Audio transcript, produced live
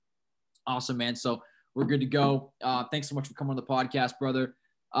Awesome, man. So we're good to go. Thanks so much for coming on the podcast, brother.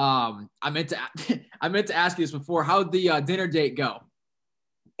 I meant to ask you this before. How'd the dinner date go?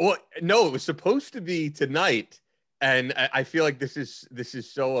 Well, no, it was supposed to be tonight. And I feel like this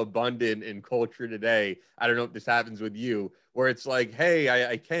is so abundant in culture today. I don't know if this happens with you, where it's like, hey,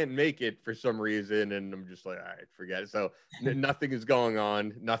 I can't make it for some reason, and I'm just like, all right, forget it. So nothing is going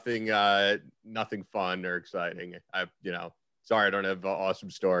on, nothing fun or exciting. Sorry, I don't have an awesome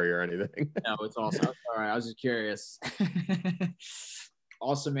story or anything. No, it's awesome. All right, I was just curious.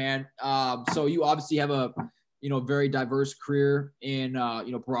 Awesome, man. So you obviously have a very diverse career in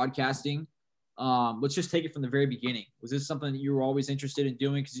broadcasting. Let's just take it from the very beginning. Was this something that you were always interested in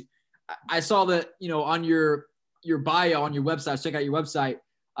doing? Because I saw that, on your bio on your website, check out your website,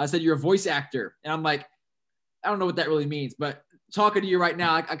 I said you're a voice actor. And I'm like, I don't know what that really means, but talking to you right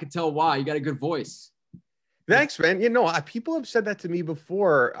now, I could tell why. You got a good voice. Thanks, man. People have said that to me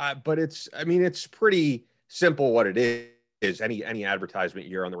before, but it's pretty simple what it is. Any advertisement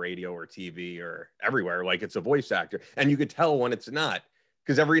you hear on the radio or TV or everywhere, like, it's a voice actor. And you could tell when it's not.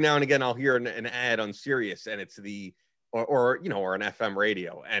 Because every now and again, I'll hear an ad on Sirius, and it's or an FM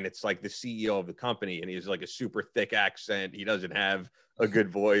radio, and it's like the CEO of the company, and he's like a super thick accent. He doesn't have a good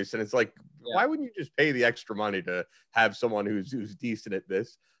voice, and it's like, why wouldn't you just pay the extra money to have someone who's decent at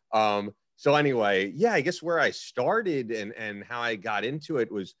this? So anyway, yeah, I guess where I started and how I got into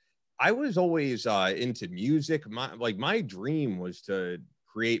it was, I was always into music. My dream was to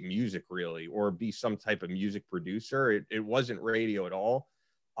create music, really, or be some type of music producer. It wasn't radio at all.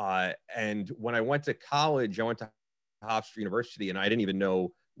 And when I went to college, I went to Hofstra University, and I didn't even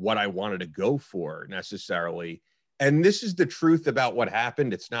know what I wanted to go for necessarily. And this is the truth about what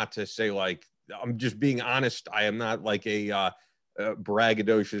happened. It's not to say, like, I'm just being honest. I am not like a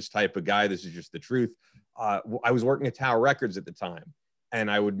braggadocious type of guy. This is just the truth. I was working at Tower Records at the time, and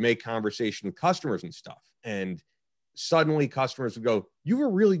I would make conversation with customers and stuff. And suddenly customers would go, "You have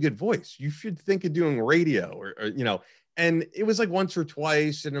a really good voice. You should think of doing radio," or and it was like once or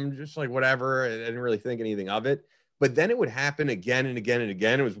twice, and I'm just like, whatever. I didn't really think anything of it. But then it would happen again and again and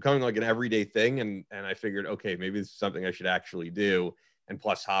again. It was becoming like an everyday thing. And I figured, okay, maybe this is something I should actually do. And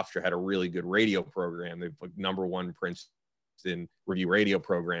plus, Hofstra had a really good radio program. They've like #1 Princeton review radio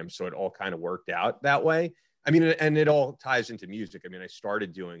program. So it all kind of worked out that way. I mean, and it all ties into music. I mean, I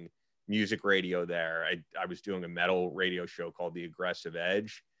started doing music radio there. I was doing a metal radio show called The Aggressive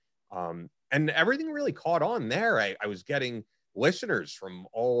Edge. And everything really caught on there. I was getting listeners from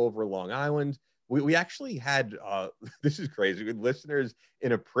all over Long Island. We actually had, this is crazy, we had listeners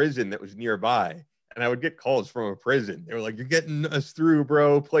in a prison that was nearby. And I would get calls from a prison. They were like, "You're getting us through,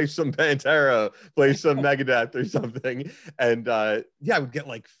 bro. Play some Pantera, play some Megadeth or something." And I would get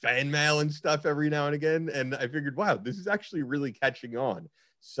like fan mail and stuff every now and again. And I figured, wow, this is actually really catching on.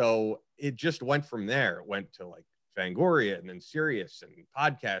 So it just went from there. It went to like Fangoria and then Sirius and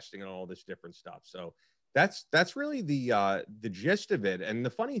podcasting and all this different stuff. So that's really the gist of it. And the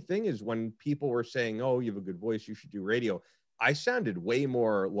funny thing is, when people were saying, "Oh, you have a good voice, you should do radio," I sounded way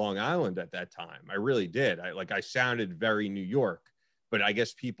more Long Island at that time. I really did. I sounded very New York, but I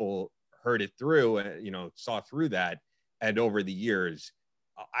guess people heard it through, saw through that. And over the years,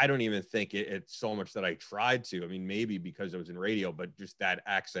 I don't even think it's so much that I tried to. I mean, maybe because I was in radio, but just that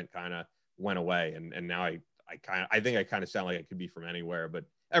accent kind of went away. And now I think I kind of sound like I could be from anywhere, but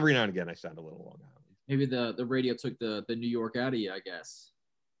every now and again I sound a little Long Island. Maybe the radio took the New York out of you, I guess.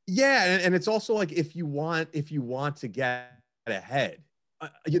 Yeah, and it's also like, if you want to get ahead,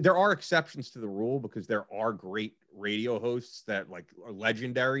 there are exceptions to the rule, because there are great radio hosts that like are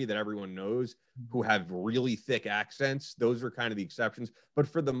legendary that everyone knows, who have really thick accents. Those are kind of the exceptions. But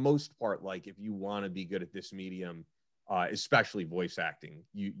for the most part, like, if you want to be good at this medium, especially voice acting,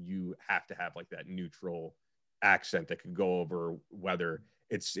 you have to have like that neutral accent that could go over whether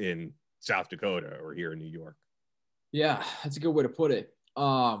it's in South Dakota or here in New York. Yeah, that's a good way to put it.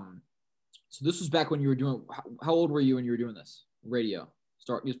 So this was back when you were doing, how old were you when you were doing this radio?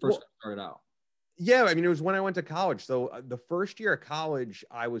 Started out. Yeah, I mean, it was when I went to college. So the first year of college,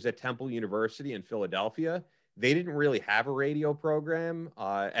 I was at Temple University in Philadelphia. They didn't really have a radio program,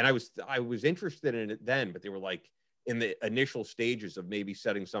 and I was interested in it then, but they were like in the initial stages of maybe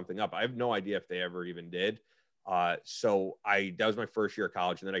setting something up. I have no idea if they ever even did. So that was my first year of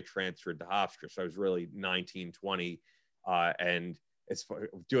college, and then I transferred to Hofstra. So I was really 19, 20, and it's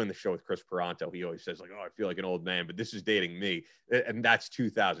doing the show with Chris Peranto. He always says like, "Oh, I feel like an old man," but this is dating me, and that's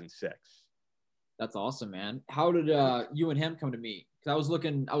 2006. That's awesome, man. How did you and him come to meet? Because I was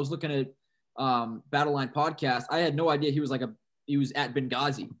looking at Battle Line podcast. I had no idea he was at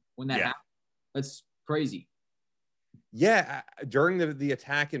Benghazi when that happened. That's crazy. Yeah, during the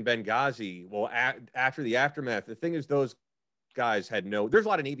attack in Benghazi, well, after the aftermath, the thing is, those guys had there's a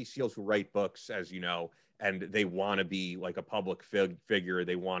lot of Navy SEALs who write books, as you know, and they want to be like a public figure.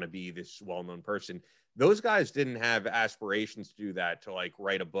 They want to be this well-known person. Those guys didn't have aspirations to do that, to like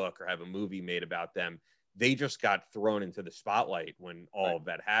write a book or have a movie made about them. They just got thrown into the spotlight when all of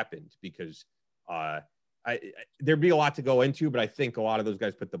that happened, because there'd be a lot to go into, but I think a lot of those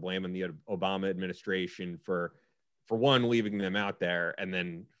guys put the blame on the Obama administration for one, leaving them out there, and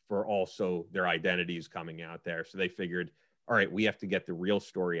then for also their identities coming out there. So they figured, all right, we have to get the real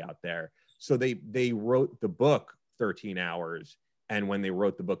story out there. So they wrote the book 13 Hours. And when they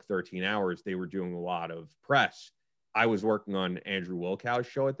wrote the book 13 Hours, they were doing a lot of press. I was working on Andrew Wilkow's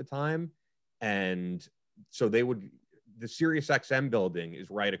show at the time. And so the Sirius XM building is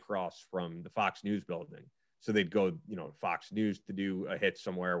right across from the Fox News building. So they'd go, Fox News to do a hit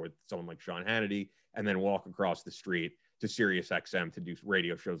somewhere with someone like Sean Hannity, and then walk across the street to Sirius XM to do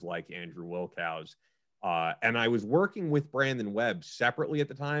radio shows like Andrew Wilkow's. And I was working with Brandon Webb separately at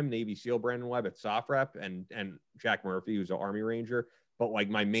the time, Navy SEAL Brandon Webb at SOFREP, and Jack Murphy, who's an Army Ranger. But like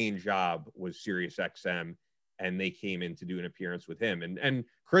my main job was Sirius XM, and they came in to do an appearance with him. And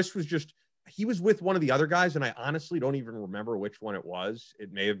Chris was he was with one of the other guys, and I honestly don't even remember which one it was.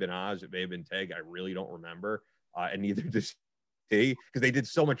 It may have been Oz, it may have been Teg. I really don't remember. And neither does he, because they did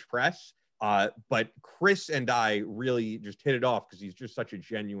so much press. But Chris and I really just hit it off, because he's just such a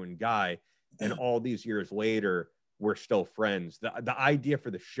genuine guy. And all these years later, we're still friends. The idea for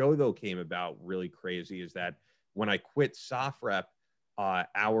the show, though, came about really crazy, is that when I quit SOFREP,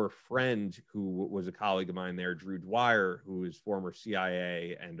 our friend who was a colleague of mine there, Drew Dwyer, who is former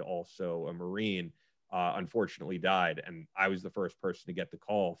CIA and also a Marine, unfortunately died. And I was the first person to get the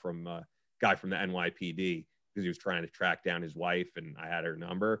call from a guy from the NYPD, because he was trying to track down his wife, and I had her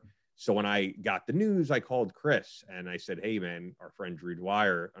number. So when I got the news, I called Chris and I said, hey, man, our friend Drew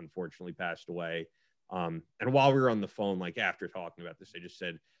Dwyer unfortunately passed away. And while we were on the phone, like after talking about this, I just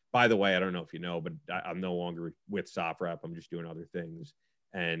said, by the way, I don't know if you know, but I'm no longer with SOFREP. I'm just doing other things.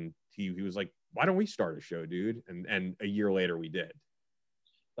 And he was like, why don't we start a show, dude? And a year later we did.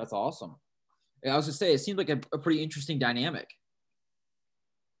 That's awesome. I was just saying, it seemed like a pretty interesting dynamic.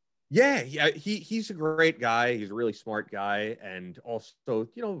 Yeah, he's a great guy. He's a really smart guy, and also,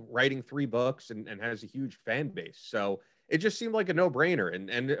 writing 3 books and has a huge fan base. So it just seemed like a no-brainer.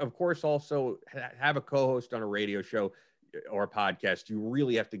 And of course, also have a co-host on a radio show or a podcast. You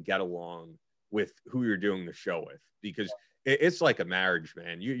really have to get along with who you're doing the show with, because it's like a marriage,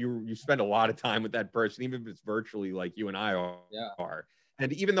 man. You spend a lot of time with that person, even if it's virtually, like you and I are. Yeah.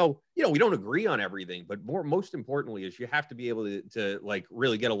 And even though, we don't agree on everything, but most importantly is you have to be able to like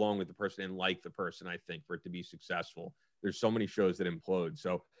really get along with the person and like the person, I think, for it to be successful. There's so many shows that implode.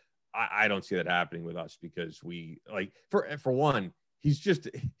 So I don't see that happening with us, because we like, for one,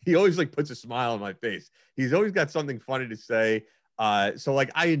 he always like puts a smile on my face. He's always got something funny to say. So like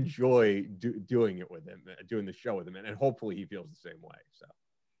I enjoy doing it with him, doing the show with him, and hopefully he feels the same way. So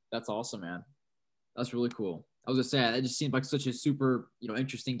that's awesome, man. That's really cool. I was just saying, it just seemed like such a super,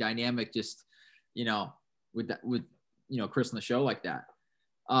 interesting dynamic, just, with Chris on the show like that.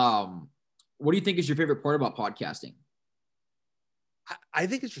 What do you think is your favorite part about podcasting? I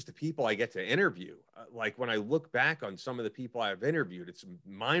think it's just the people I get to interview. Like when I look back on some of the people I've interviewed, it's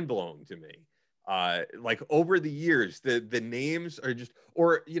mind blowing to me. Like over the years, the names are just,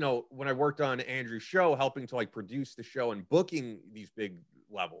 or, when I worked on Andrew's show, helping to like produce the show and booking these big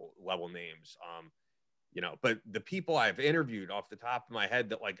level names, but the people I've interviewed off the top of my head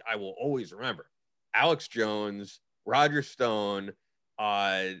that like I will always remember: Alex Jones, Roger Stone,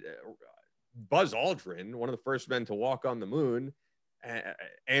 Buzz Aldrin, one of the first men to walk on the moon,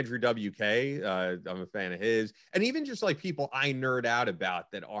 Andrew WK, I'm a fan of his, and even just like people I nerd out about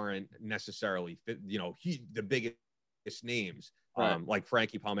that aren't necessarily the biggest names, right. Like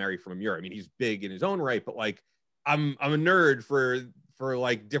Frankie Palmieri from Amur. I mean, he's big in his own right, but like I'm a nerd for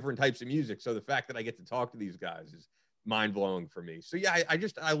like different types of music. So the fact that I get to talk to these guys is mind blowing for me. So yeah,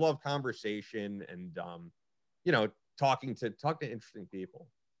 I love conversation and, talking to interesting people.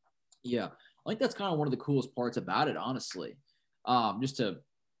 Yeah. I think that's kind of one of the coolest parts about it, honestly. Just to,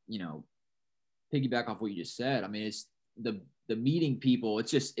 piggyback off what you just said. I mean, it's the meeting people.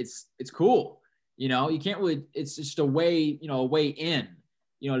 It's just, it's cool. You can't really, it's just a way, a way in,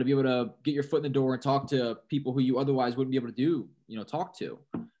 to be able to get your foot in the door and talk to people who you otherwise wouldn't be able to do, talk to.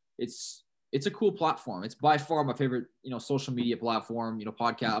 It's a cool platform. It's by far my favorite, social media platform,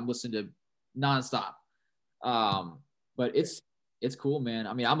 podcast I'm listening to nonstop. But it's cool, man.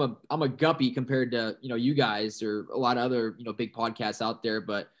 I mean, I'm a guppy compared to, you guys or a lot of other, big podcasts out there,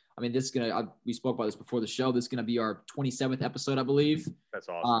 but I mean, this is we spoke about this before the show. This is gonna be our 27th episode, I believe. That's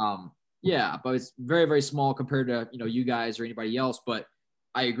awesome. Yeah, but it's very, very small compared to you guys or anybody else. But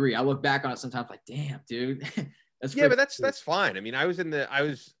I agree. I look back on it sometimes like, damn, dude. But that's fine. I mean, I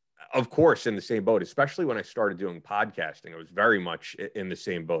was of course in the same boat, especially when I started doing podcasting. I was very much in the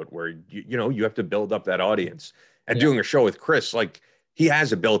same boat where you have to build up that audience. And doing a show with Chris, like, he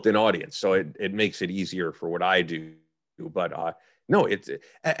has a built-in audience, so it makes it easier for what I do. But no,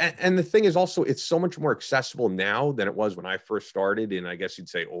 and the thing is also, it's so much more accessible now than it was when I first started in, I guess you'd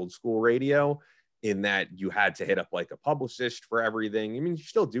say, old school radio, in that you had to hit up like a publicist for everything. I mean, you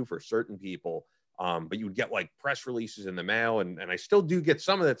still do for certain people, but you would get like press releases in the mail, and I still do get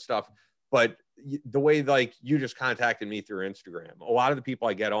some of that stuff. But the way, like, you just contacted me through Instagram, a lot of the people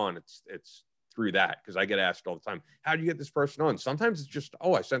I get on, it's through that, because I get asked all the time, how do you get this person on? Sometimes it's just,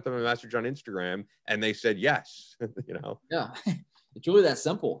 I sent them a message on Instagram and they said yes. Yeah. It's really that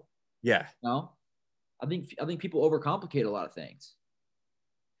simple. Yeah. No, I think people overcomplicate a lot of things.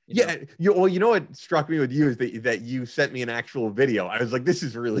 You know what struck me with you is that you sent me an actual video. I was like, this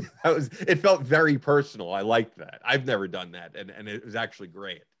is really, it felt very personal. I liked that. I've never done that, and it was actually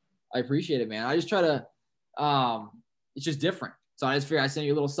great. I appreciate it, man. I just try to, it's just different. So I just figure I send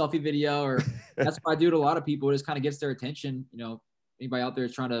you a little selfie video, or that's what I do to a lot of people. It just kind of gets their attention. Anybody out there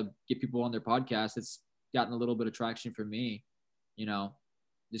is trying to get people on their podcast, it's gotten a little bit of traction for me,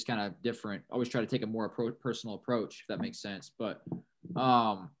 just kind of different. I always try to take a more personal approach, if that makes sense. But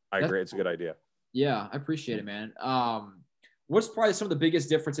I agree. It's a good idea. Yeah, I appreciate it, man. What's probably some of the biggest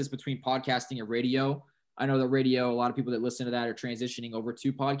differences between podcasting and radio? I know that radio, a lot of people that listen to that are transitioning over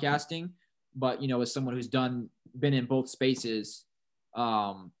to podcasting, but as someone who's been in both spaces,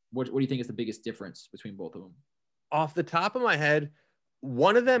 what do you think is the biggest difference between both of them? Off the top of my head,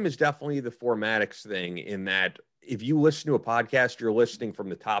 one of them is definitely the formatics thing, in that if you listen to a podcast, you're listening from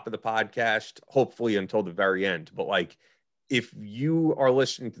the top of the podcast, hopefully until the very end. But like, if you are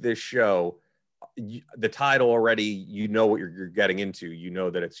listening to this show, the title already, you know what you're getting into. You know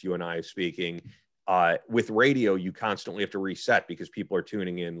that it's you and I speaking. With radio, you constantly have to reset because people are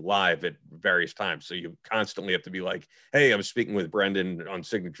tuning in live at various times. So you constantly have to be like, hey, I'm speaking with Brendan on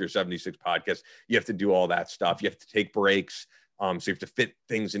Signature 76 podcast. You have to do all that stuff. You have to take breaks. So you have to fit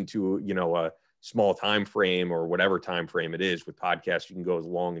things into, a small time frame, or whatever time frame it is. With podcasts, you can go as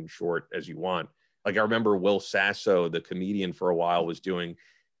long and short as you want. Like, I remember Will Sasso, the comedian, for a while was doing,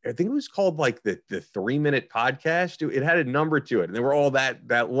 I think it was called like the 3-minute podcast. It had a number to it, and they were all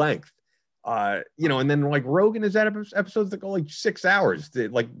that length. And then like Rogan has had episodes that go like 6 hours,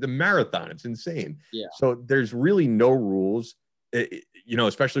 like the marathon. It's insane. Yeah. So there's really no rules,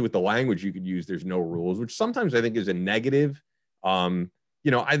 especially with the language you could use. There's no rules, which sometimes I think is a negative.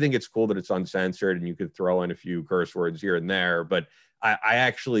 I think it's cool that it's uncensored and you could throw in a few curse words here and there, but I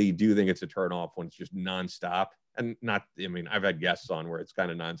actually do think it's a turnoff when it's just nonstop. And I've had guests on where it's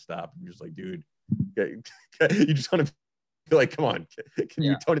kind of nonstop. I'm just like, dude, you just want to feel like, come on, can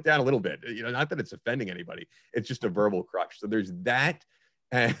you tone it down a little bit? Not that it's offending anybody. It's just a verbal crush. So there's that.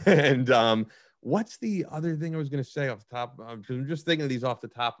 And what's the other thing I was going to say off the top? Because I'm just thinking of these off the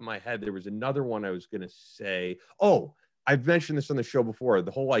top of my head. There was another one I was going to say. Oh, I've mentioned this on the show before.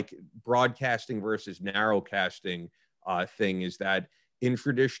 The whole like broadcasting versus narrowcasting thing is that in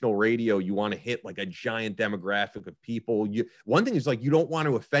traditional radio, you want to hit like a giant demographic of people. One thing is like, you don't want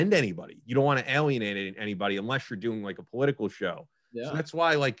to offend anybody. You don't want to alienate anybody unless you're doing like a political show. Yeah. So that's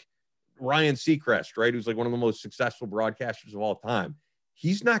why like Ryan Seacrest, right, who's like one of the most successful broadcasters of all time,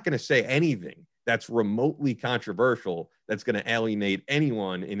 he's not going to say anything that's remotely controversial that's going to alienate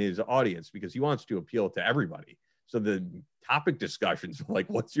anyone in his audience, because he wants to appeal to everybody. So the topic discussions, like,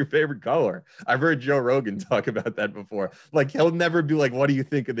 what's your favorite color? I've heard Joe Rogan talk about that before. Like, he'll never be like, what do you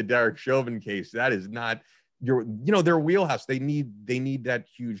think of the Derek Chauvin case? That is not their wheelhouse. They need that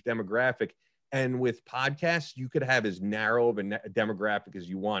huge demographic. And with podcasts, you could have as narrow of a demographic as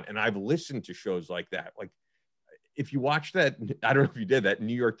you want. And I've listened to shows like that. Like, if you watch that, I don't know if you did that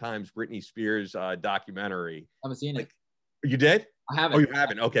New York Times Britney Spears documentary. I haven't seen it. You did? I haven't. Oh, you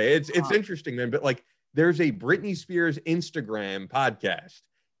haven't? Okay. It's interesting, man. But like, there's a Britney Spears Instagram podcast,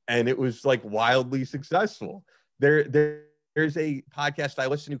 and it was like wildly successful. There's a podcast I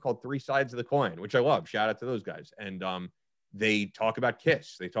listen to called 3 Sides of the Coin, which I love. Shout out to those guys. And they talk about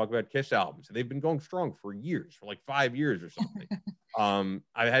Kiss. They talk about Kiss albums. And they've been going strong for years, for like 5 years or something.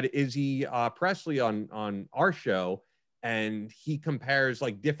 I had Izzy Presley on our show, and he compares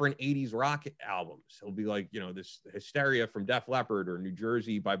like different 80s rock albums. He'll be like, this Hysteria from Def Leppard or New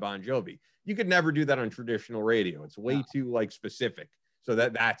Jersey by Bon Jovi. You could never do that on traditional radio. It's way too like specific. So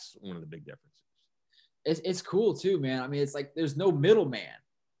that's one of the big differences. It's cool too, man. I mean, it's like there's no middleman.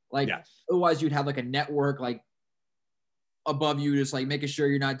 Like, Yes. otherwise you'd have like a network like above you, just like making sure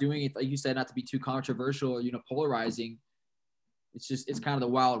you're not doing it, like you said, not to be too controversial or, polarizing. It's kind of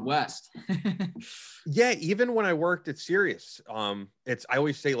the Wild West. Yeah, even when I worked at Sirius, I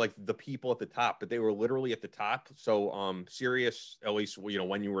always say like the people at the top, but they were literally at the top. So Sirius, at least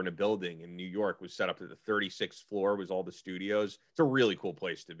when you were in a building in New York, was set up at the 36th floor, was all the studios. It's a really cool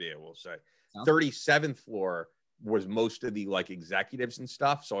place to be, I will say. 37th floor was most of the like executives and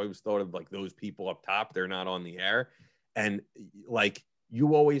stuff. So I always thought of like those people up top, they're not on the air. And like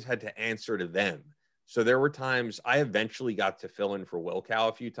you always had to answer to them. So there were times I eventually got to fill in for Wilkow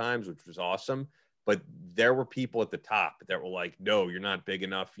a few times, which was awesome. But there were people at the top that were like, no, you're not big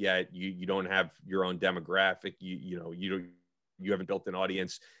enough yet. You don't have your own demographic. You haven't built an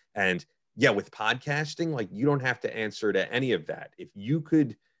audience. And yeah, with podcasting, like you don't have to answer to any of that. If you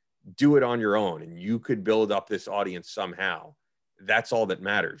could do it on your own and you could build up this audience somehow, that's all that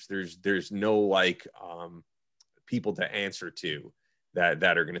matters. There's no like people to answer to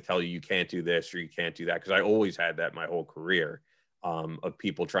that are going to tell you can't do this or you can't do that. Because I always had that my whole career, of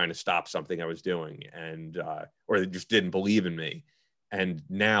people trying to stop something I was doing and or they just didn't believe in me. And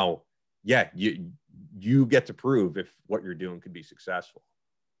now, yeah, you get to prove if what you're doing could be successful.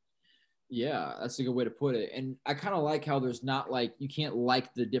 Yeah, that's a good way to put it. And I kind of like how there's not like you can't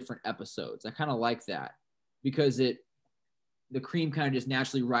like the different episodes. I kind of like that because the cream kind of just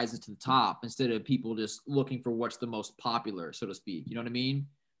naturally rises to the top instead of people just looking for what's the most popular, so to speak. You know what I mean?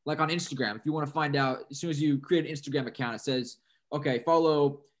 Like on Instagram, if you want to find out, as soon as you create an Instagram account, it says, okay,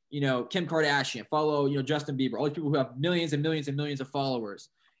 follow, Kim Kardashian, follow, Justin Bieber, all these people who have millions and millions and millions of followers.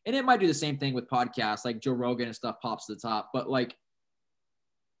 And it might do the same thing with podcasts, like Joe Rogan and stuff pops to the top. But like,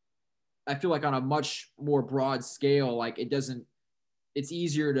 I feel like on a much more broad scale, like it's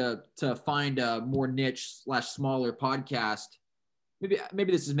easier to find a more niche / smaller podcast.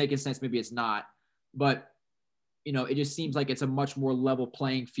 Maybe this is making sense. Maybe it's not, but it just seems like it's a much more level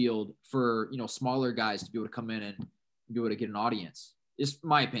playing field for, smaller guys to be able to come in and be able to get an audience. It's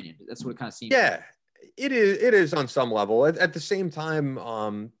my opinion. That's what it kind of seems. Yeah, it is on some level. At the same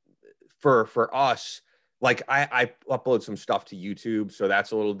time, for us, like I upload some stuff to YouTube, so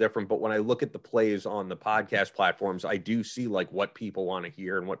that's a little different. But when I look at the plays on the podcast platforms, I do see like what people want to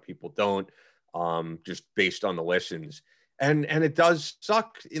hear and what people don't, just based on the listens. And it does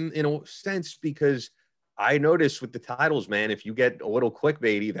suck in a sense because I notice with the titles, man, if you get a little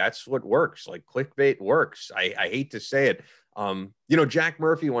clickbaity, that's what works. Like clickbait works. I hate to say it. Jack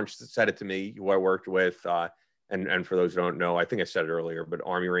Murphy once said it to me, who I worked with, and for those who don't know, I think I said it earlier, but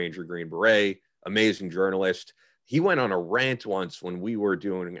Army Ranger, Green Beret, amazing journalist. He went on a rant once when we were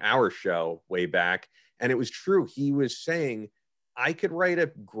doing our show way back, and it was true. He was saying, I could write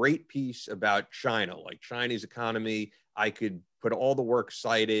a great piece about China, like Chinese economy. I could put all the work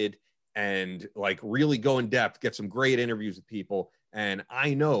cited and like really go in depth, get some great interviews with people. And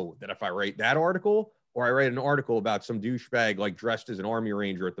I know that if I write that article or I write an article about some douchebag like dressed as an Army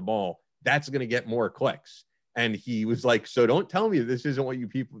Ranger at the mall, that's going to get more clicks. And he was like, so don't tell me this isn't what you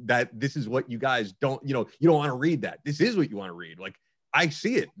people, that this is what you guys don't, you don't want to read that. This is what you want to read. Like, I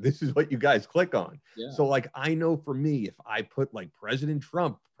see it. This is what you guys click on. Yeah. So like, I know for me, if I put like President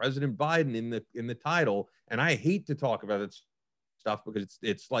Trump, President Biden in the title, and I hate to talk about that stuff because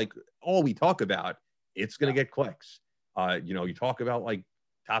it's like all we talk about, it's going to get clicks. You talk about like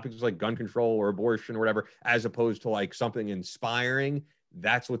topics like gun control or abortion or whatever, as opposed to like something inspiring.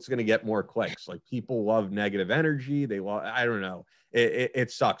 That's what's going to get more clicks. Like people love negative energy. They love, I don't know.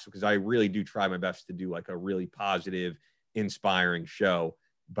 It sucks because I really do try my best to do like a really positive, inspiring show,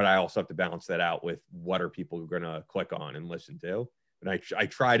 but I also have to balance that out with what are people going to click on and listen to. And I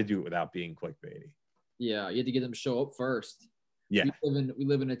try to do it without being clickbaity. Yeah, you have to get them to show up first. Yeah, we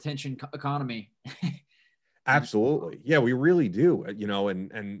live in an attention economy. Absolutely. Yeah, we really do.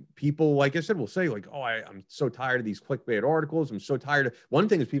 And people, like I said, will say like, oh, I'm so tired of these clickbait articles. I'm so tired of, one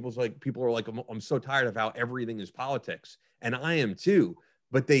thing is people are like, I'm so tired of how everything is politics. And I am too,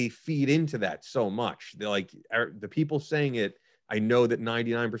 but they feed into that so much. They're like, the people saying it, I know that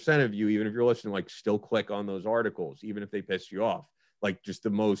 99% of you, even if you're listening, like still click on those articles, even if they piss you off. Like just the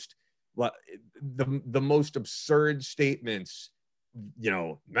most absurd statements.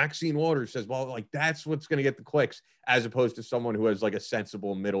 Maxine Waters says, well, like that's what's going to get the clicks, as opposed to someone who has like a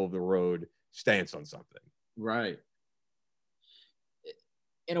sensible middle of the road stance on something. Right.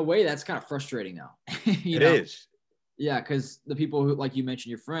 In a way, that's kind of frustrating now. It is. Yeah, because the people who, like you mentioned,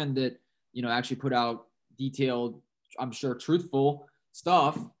 your friend that, actually put out detailed, I'm sure, truthful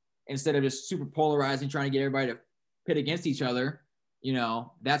stuff instead of just super polarizing, trying to get everybody to pit against each other.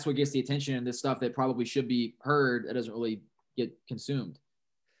 That's what gets the attention, and this stuff that probably should be heard that doesn't really get consumed.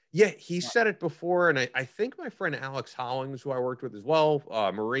 Yeah, he said it before, and I think my friend Alex Hollings, who I worked with as well,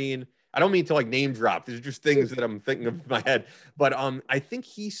 Marine. I don't mean to like name drop. These are just things that I'm thinking of in my head. But I think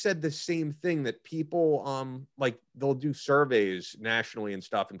he said the same thing, that people like they'll do surveys nationally and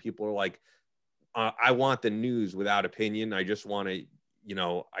stuff, and people are like, I want the news without opinion. I just want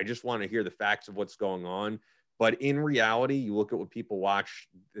to, I just want to hear the facts of what's going on. But in reality, you look at what people watch,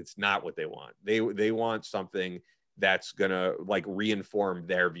 it's not what they want. They want something that's going to like reinform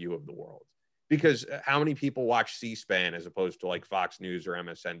their view of the world. Because how many people watch C-SPAN as opposed to like Fox News or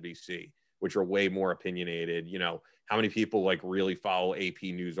MSNBC, which are way more opinionated? How many people like really follow AP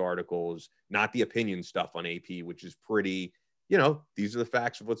news articles, not the opinion stuff on AP, which is pretty, these are the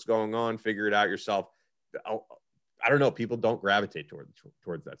facts of what's going on. Figure it out yourself. I don't know. People don't gravitate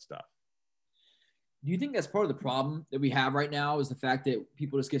towards that stuff. Do you think that's part of the problem that we have right now, is the fact that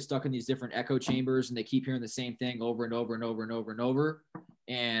people just get stuck in these different echo chambers and they keep hearing the same thing over and over and over and over and over?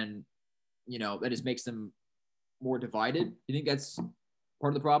 And, that just makes them more divided. Do you think that's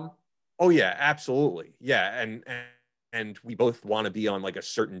part of the problem? Oh yeah, absolutely. Yeah. And we both want to be on like a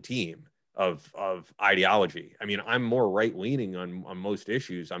certain team of ideology. I mean, I'm more right leaning on most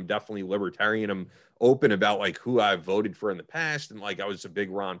issues. I'm definitely libertarian. I'm open about like who I've voted for in the past. And like, I was a big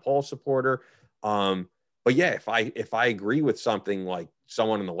Ron Paul supporter. But yeah, if I agree with something like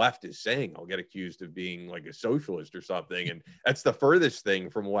someone on the left is saying, I'll get accused of being like a socialist or something. And that's the furthest thing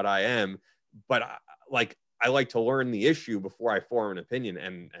from what I am. But I like to learn the issue before I form an opinion.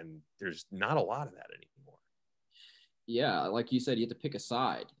 And there's not a lot of that anymore. Yeah. Like you said, you have to pick a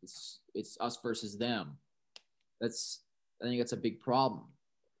side. It's us versus them. I think that's a big problem,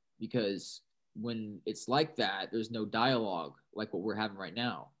 because when it's like that, there's no dialogue like what we're having right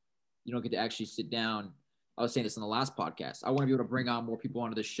now. You don't get to actually sit down. I was saying this in the last podcast. I want to be able to bring on more people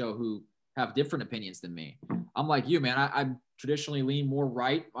onto the show who have different opinions than me. I'm like you, man. I'm traditionally lean more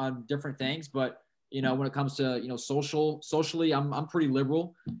right on different things, but when it comes to socially, I'm pretty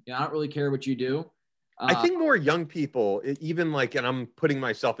liberal. I don't really care what you do. I think more young people, even like, and I'm putting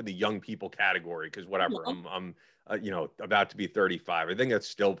myself in the young people category because whatever, I'm about to be 35. I think that's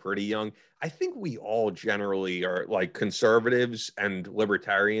still pretty young. I think we all generally are like conservatives and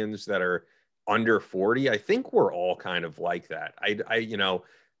libertarians that are under 40. I think we're all kind of like that.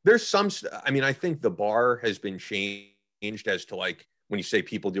 There's some, I think the bar has been changed as to like, when you say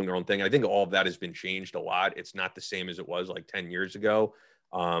people doing their own thing, I think all of that has been changed a lot. It's not the same as it was like 10 years ago.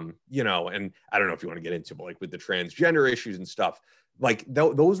 And I don't know if you want to get into, but like with the transgender issues and stuff, like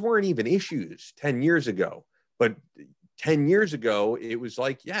those weren't even issues 10 years ago. But 10 years ago, it was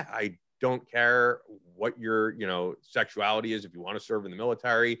like, yeah, I don't care what your, sexuality is. If you want to serve in the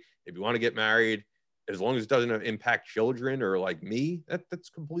military, if you want to get married, as long as it doesn't impact children or like me, that's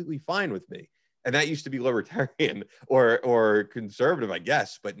completely fine with me. And that used to be libertarian or conservative, I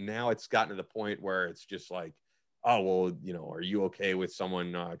guess. But now it's gotten to the point where it's just like, oh, well, are you okay with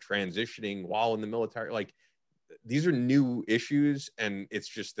someone transitioning while in the military? Like, these are new issues. And it's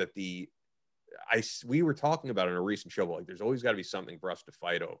just that we were talking about it in a recent show, but like, there's always got to be something for us to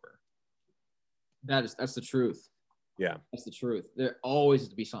fight over. That's the truth. Yeah. That's the truth. There always has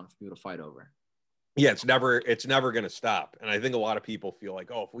to be something for people to fight over. Yeah, it's never going to stop. And I think a lot of people feel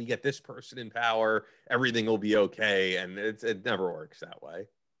like, oh, if we get this person in power, everything will be okay. And it never works that way.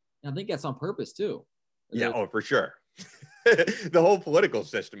 I think that's on purpose too. Yeah, oh, for sure. The whole political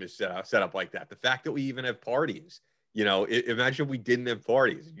system is set up like that. The fact that we even have parties, imagine if we didn't have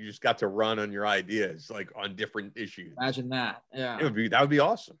parties. You just got to run on your ideas, like on different issues. Imagine that. Yeah. That would be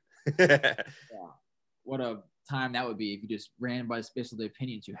awesome. Yeah. What a time that would be if you just ran by based on the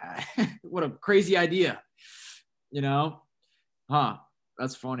opinions you had. What a crazy idea.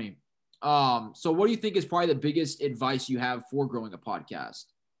 That's funny. So what do you think is probably the biggest advice you have for growing a podcast?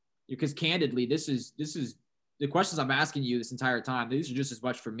 Because candidly, this is the questions I'm asking you this entire time. These are just as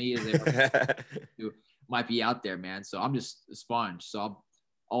much for me as they might be out there, man. So I'm just a sponge. So I'm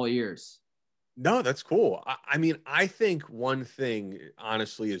all ears. No, that's cool. I think one thing,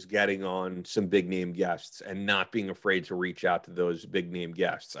 honestly, is getting on some big name guests and not being afraid to reach out to those big name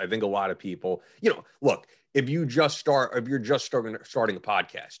guests. I think a lot of people, look, if you're just starting a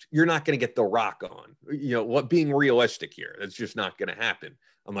podcast, you're not going to get The Rock on. Being realistic here, that's just not going to happen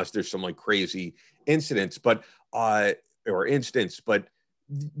unless there's some like crazy incidents. But I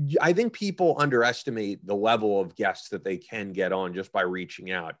think people underestimate the level of guests that they can get on just by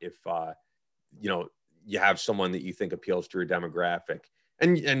reaching out. If you have someone that you think appeals to your demographic,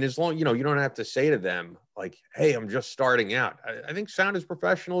 and as long, you don't have to say to them like, hey, I'm just starting out. I think sound as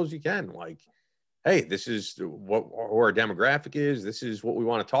professional as you can. Like, hey, this is what our demographic is. This is what we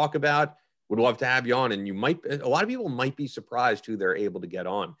want to talk about. would love to have you on. And a lot of people might be surprised who they're able to get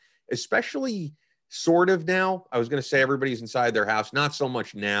on, especially sort of now. I was going to say everybody's inside their house, not so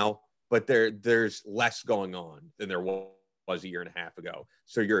much now, but there's less going on than there was a year and a half ago.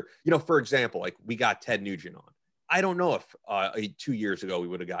 So for example, like we got Ted Nugent on. I don't know if 2 years ago we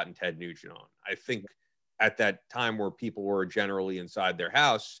would have gotten Ted Nugent on. I think at that time where people were generally inside their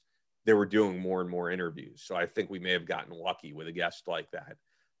house, they were doing more and more interviews. So I think we may have gotten lucky with a guest like that.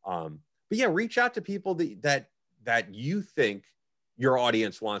 But yeah, reach out to people that you think your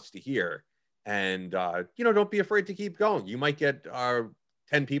audience wants to hear. And, don't be afraid to keep going. You might get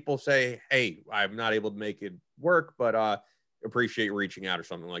 10 people say, hey, I'm not able to make it work, but appreciate you reaching out or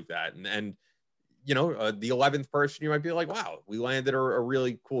something like that. And the 11th person, you might be like, wow, we landed a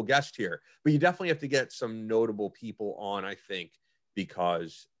really cool guest here. But you definitely have to get some notable people on, I think,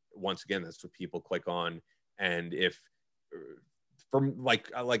 because once again, that's what people click on. And if from like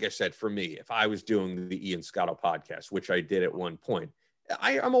I said, for me, if I was doing the Ian Scotto podcast, which I did at one point,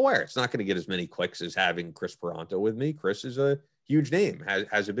 I'm aware it's not going to get as many clicks as having Chris Peranto with me. Chris is a huge name,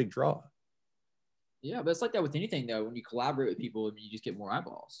 has a big draw. Yeah, but it's like that with anything, though. When you collaborate with people, you just get more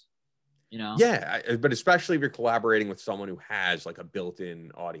eyeballs. Yeah, but especially if you're collaborating with someone who has like a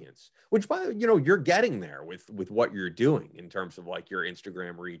built-in audience, which you're getting there with what you're doing in terms of like your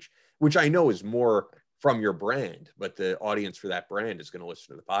Instagram reach, which I know is more from your brand, but the audience for that brand is going to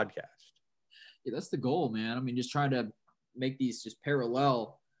listen to the podcast. Yeah, that's the goal, man. I mean, just trying to make these just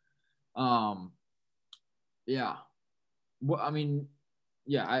parallel. Yeah. Well, I mean,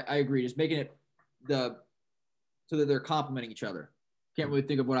 yeah, I agree. Just making it so that they're complementing each other. Can't really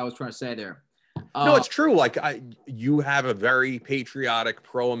think of what I was trying to say there. No, it's true. Like you have a very patriotic,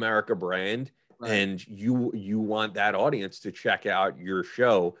 pro-America brand, right, and you want that audience to check out your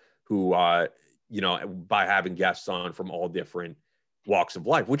show who, by having guests on from all different walks of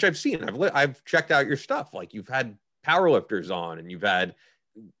life, which I've seen. I've checked out your stuff. Like you've had powerlifters on and you've had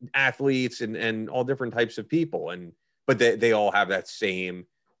athletes and all different types of people. But they all have that same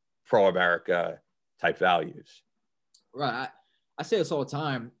pro-America type values. Right. I say this all the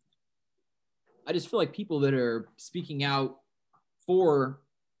time. I just feel like people that are speaking out for,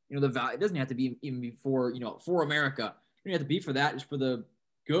 the value, it doesn't have to be even before, for America. It doesn't have to be for that, just for the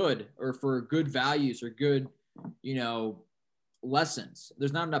good or for good values or good, lessons.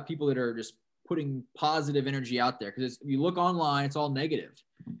 There's not enough people that are just putting positive energy out there. Because if you look online, it's all negative.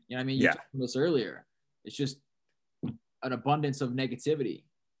 You talked about this earlier. It's just an abundance of negativity.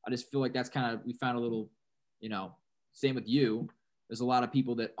 I just feel like that's kind of, we found a little, same with you. There's a lot of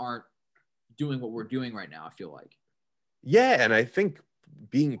people that aren't doing what we're doing right now, I feel like. Yeah, and I think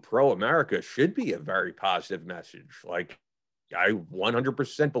being pro-America should be a very positive message. Like, I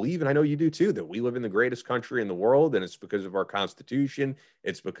 100% believe, and I know you do too, that we live in the greatest country in the world, and it's because of our Constitution.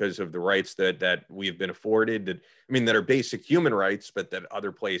 It's because of the rights that we've been afforded, that are basic human rights, but that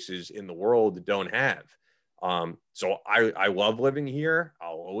other places in the world don't have. So I love living here.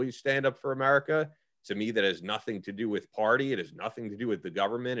 I'll always stand up for America. To me, that has nothing to do with party. It has nothing to do with the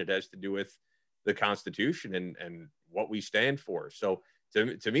government. It has to do with the Constitution and what we stand for. So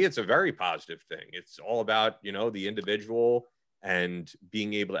to me, it's a very positive thing. It's all about, the individual and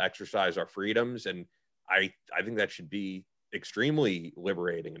being able to exercise our freedoms. And I think that should be extremely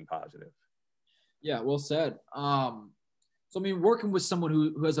liberating and positive. Yeah, well said. Working with someone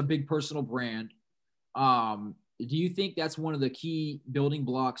who has a big personal brand, do you think that's one of the key building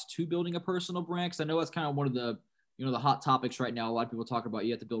blocks to building a personal brand? Because I know that's kind of one of the, the hot topics right now. A lot of people talk about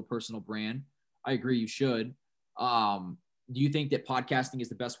you have to build a personal brand. I agree, you should. Do you think that podcasting is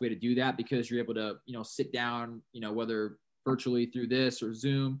the best way to do that because you're able to, sit down, whether virtually through this or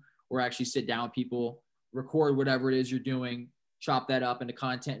Zoom, or actually sit down with people, record whatever it is you're doing, chop that up into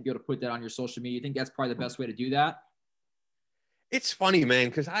content and be able to put that on your social media? You think that's probably the best way to do that? It's funny, man,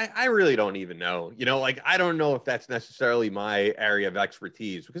 because I really don't even know. I don't know if that's necessarily my area of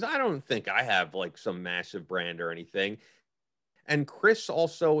expertise because I don't think I have like some massive brand or anything. And Chris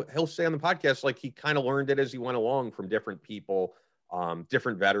also, he'll say on the podcast, like he kind of learned it as he went along from different people,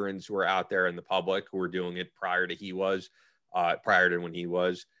 different veterans who are out there in the public who were doing it prior to when he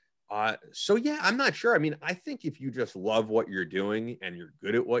was. So yeah, I'm not sure. I think if you just love what you're doing and you're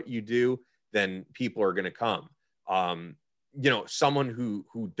good at what you do, then people are going to come. Someone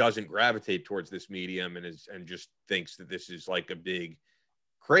who doesn't gravitate towards this medium and just thinks that this is like a big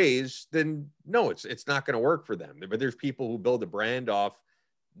craze, then no, it's not going to work for them. But there's people who build a brand off,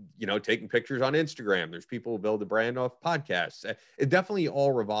 taking pictures on Instagram. There's people who build a brand off podcasts. It definitely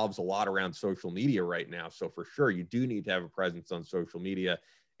all revolves a lot around social media right now. So for sure, you do need to have a presence on social media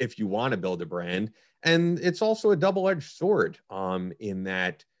if you want to build a brand. And it's also a double-edged sword in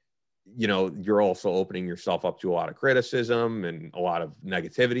that you know, you're also opening yourself up to a lot of criticism and a lot of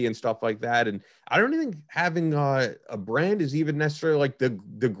negativity and stuff like that. And I don't think having a brand is even necessarily like the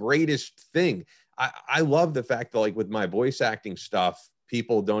greatest thing. I love the fact that, like, with my voice acting stuff,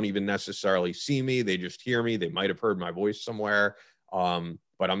 people don't even necessarily see me. They just hear me. They might have heard my voice somewhere.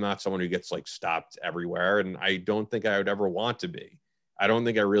 But I'm not someone who gets like stopped everywhere. And I don't think I would ever want to be. I don't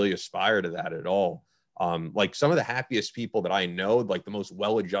think I really aspire to that at all. Like some of the happiest people that I know, like the most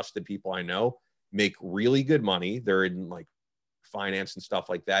well-adjusted people I know, make really good money. They're in like finance and stuff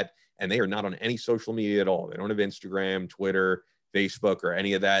like that. And they are not on any social media at all. They don't have Instagram, Twitter, Facebook, or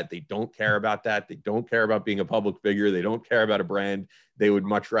any of that. They don't care about that. They don't care about being a public figure. They don't care about a brand. They would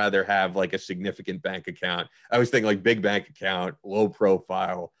much rather have like a significant bank account. I always think like big bank account, low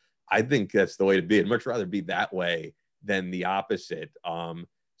profile. I think that's the way to be. I'd much rather be that way than the opposite.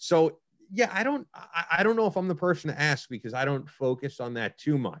 So yeah, I don't know if I'm the person to ask, because I don't focus on that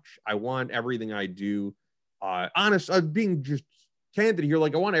too much. I want everything I do, being just candid here.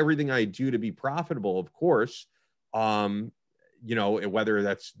 Like, I want everything I do to be profitable, of course. You know, whether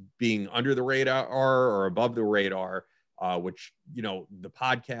that's being under the radar or above the radar, which, you know, the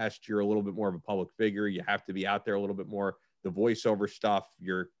podcast, you're a little bit more of a public figure. You have to be out there a little bit more. The voiceover stuff,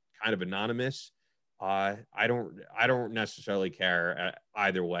 you're kind of anonymous. I don't necessarily care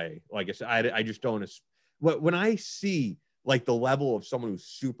either way. Like I said, I just don't. When I see like the level of someone who's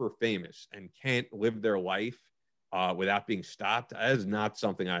super famous and can't live their life without being stopped, that is not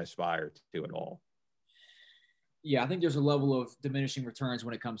something I aspire to at all. Yeah, I think there's a level of diminishing returns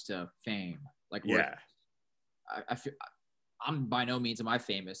when it comes to fame. Like, yeah, I feel I'm by no means am I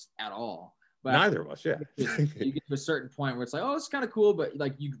famous at all. But neither of us. Yeah, you get to a certain point where it's like, oh, it's kind of cool, but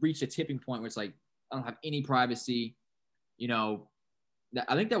like you reach a tipping point where it's like, I don't have any privacy. You know,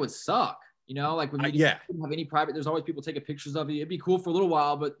 I think that would suck. You know, like when you don't have any private, there's always people taking pictures of you. It'd be cool for a little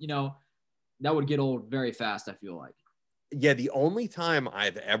while, but you know, that would get old very fast, I feel like. Yeah, the only time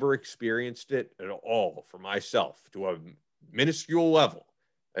I've ever experienced it at all for myself to a minuscule level,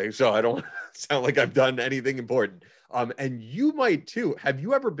 so I don't sound like I've done anything important. And you might too. Have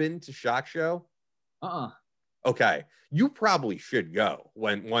you ever been to SHOT Show? Okay, you probably should go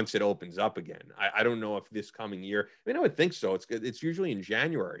once it opens up again. I don't know if this coming year. I mean, I would think so. It's usually in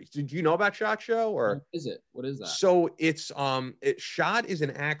January. Did you know about SHOT Show, or what is it? What is that? So it's SHOT is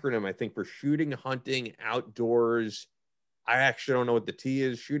an acronym, I think, for shooting, hunting, outdoors. I actually don't know what the T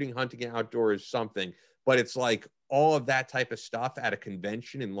is. Shooting, hunting, outdoors, something. But it's like all of that type of stuff at a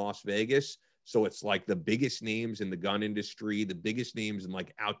convention in Las Vegas. So it's like the biggest names in the gun industry, the biggest names in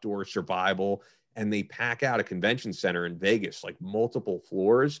like outdoor survival. And they pack out a convention center in Vegas, like multiple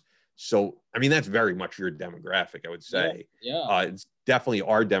floors. So, I mean, that's very much your demographic, I would say. Yeah. It's definitely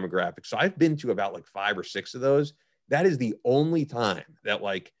our demographic. So I've been to about like 5 or 6 of those. That is the only time that,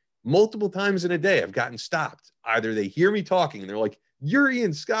 like, multiple times in a day I've gotten stopped. Either they hear me talking and they're like, "You're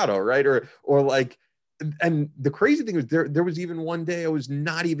Ian Scotto, right?" Or like, and the crazy thing was there was even one day I was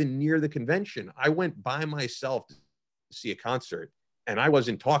not even near the convention. I went by myself to see a concert and I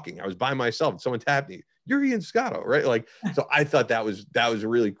wasn't talking. I was by myself. Someone tapped me, "You're Ian Scotto, right?" Like, so I thought that was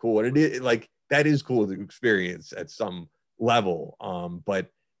really cool. And that is cool to experience at some level.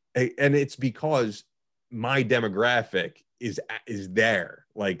 And it's because my demographic is there.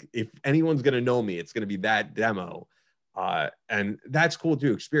 Like, if anyone's going to know me, it's going to be that demo. And that's cool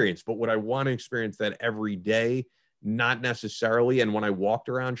to experience. But would I want to experience that every day? Not necessarily. And when I walked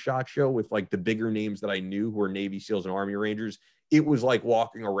around SHOT Show with like the bigger names that I knew who were Navy SEALs and Army Rangers, it was like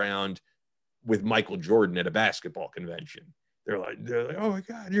walking around with Michael Jordan at a basketball convention. They're like, "Oh my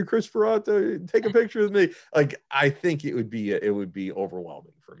God, you're Chris Ferrato. Take a picture with me." Like, I think it would be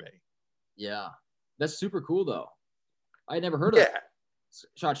overwhelming for me. Yeah, that's super cool though. I had never heard of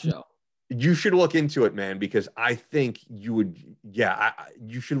SHOT Show. You should look into it, man, because I think you would. Yeah,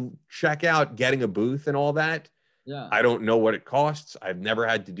 you should check out getting a booth and all that. Yeah. I don't know what it costs. I've never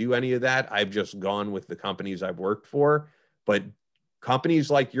had to do any of that. I've just gone with the companies I've worked for. But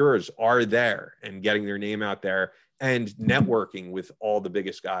companies like yours are there and getting their name out there and networking with all the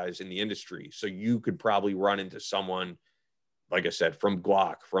biggest guys in the industry. So you could probably run into someone, like I said, from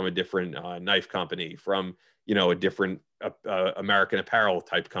Glock, from a different knife company, from, you know, a different American Apparel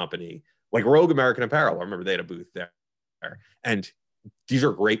type company, like Rogue American Apparel. I remember they had a booth there. And these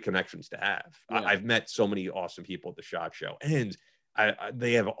are great connections to have. Yeah. I've met so many awesome people at the SHOT Show, and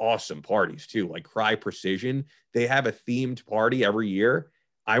they have awesome parties too. Like Cry Precision, they have a themed party every year.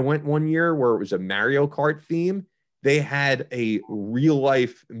 I went one year where it was a Mario Kart theme. They had a real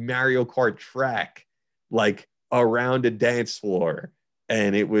life Mario Kart track, like around a dance floor.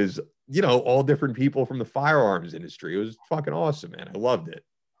 And it was, you know, all different people from the firearms industry. It was fucking awesome, man. I loved it.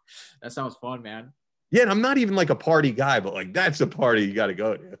 That sounds fun, man. Yeah, and I'm not even like a party guy, but like that's a party you got to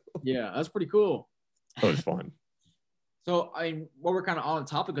go to. Yeah, that's pretty cool. That was fun. So, I mean, while we're kind of on the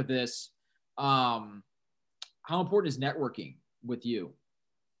topic of this, how important is networking with you?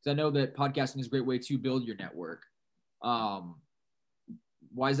 Because I know that podcasting is a great way to build your network.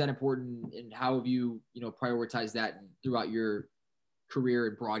 Why is that important, and how have you, prioritized that throughout your career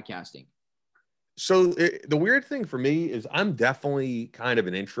in broadcasting? So the weird thing for me is I'm definitely kind of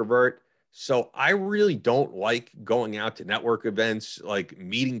an introvert. So I really don't like going out to network events, like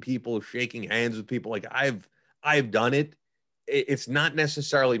meeting people, shaking hands with people. Like I've done it. It's not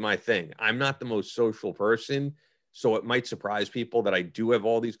necessarily my thing. I'm not the most social person. So it might surprise people that I do have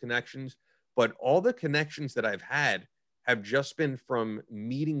all these connections, but all the connections that I've had have just been from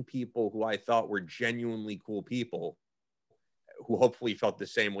meeting people who I thought were genuinely cool people who hopefully felt the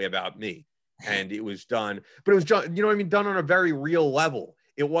same way about me. And it was done, but it was done, you know what I mean? Done on a very real level.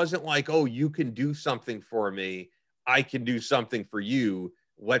 It wasn't like, oh, you can do something for me. I can do something for you.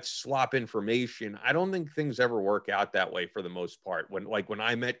 Let's swap information. I don't think things ever work out that way for the most part. When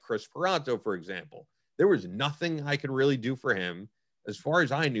I met Chris Peranto, for example, there was nothing I could really do for him. As far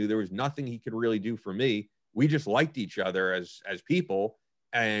as I knew, there was nothing he could really do for me. We just liked each other as people.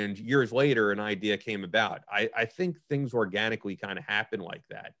 And years later, an idea came about. I think things organically kind of happen like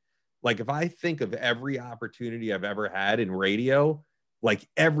that. Like if I think of every opportunity I've ever had in radio, like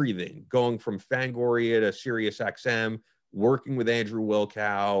everything going from Fangoria to Sirius XM, working with Andrew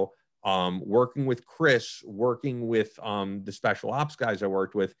Wilkow, working with Chris, working with the special ops guys I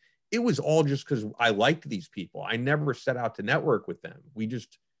worked with, it was all just because I liked these people. I never set out to network with them. We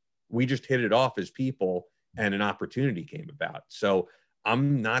just hit it off as people, and an opportunity came about. So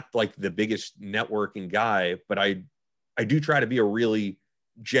I'm not like the biggest networking guy, but I do try to be a really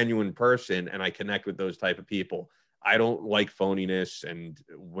genuine person, and I connect with those type of people. I don't like phoniness, and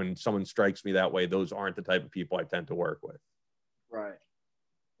when someone strikes me that way, those aren't the type of people I tend to work with. Right.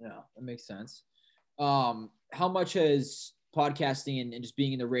 Yeah, that makes sense. How much has podcasting and just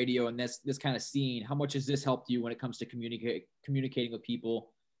being in the radio and this kind of scene, how much has this helped you when it comes to communicating with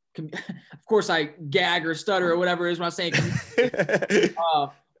people? Of course, I gag or stutter or whatever it is when I'm saying.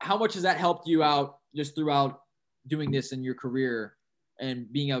 How much has that helped you out just throughout doing this in your career?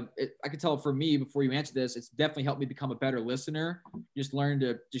 And being I could tell for me before you answer this, it's definitely helped me become a better listener. Just learn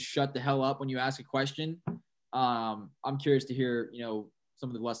to just shut the hell up when you ask a question. I'm curious to hear, some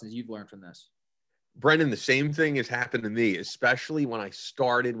of the lessons you've learned from this. Brendan, the same thing has happened to me, especially when I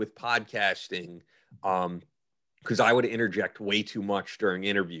started with podcasting, because I would interject way too much during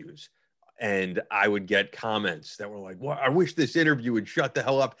interviews. And I would get comments that were like, well, I wish this interview would shut the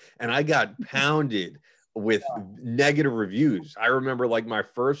hell up. And I got pounded with negative reviews. I remember like my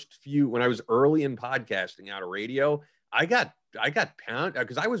first few, when I was early in podcasting out of radio, I got pounded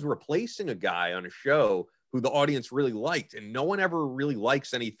because I was replacing a guy on a show who the audience really liked, and no one ever really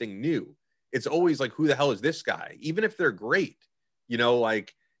likes anything new. It's always like, who the hell is this guy? Even if they're great,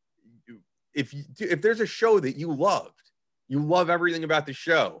 like if there's a show that you love everything about the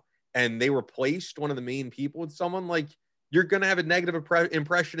show, and they replaced one of the main people with someone, like, you're going to have a negative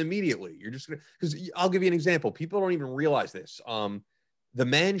impression immediately. You're just going to, because I'll give you an example. People don't even realize this. The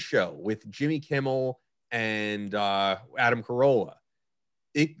Man Show with Jimmy Kimmel and Adam Carolla,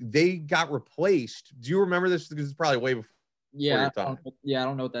 they got replaced. Do you remember this? Because it's probably way before your time. I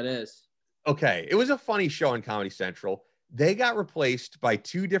don't know what that is. Okay. It was a funny show on Comedy Central. They got replaced by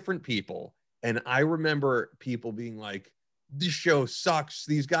two different people. And I remember people being like, this show sucks.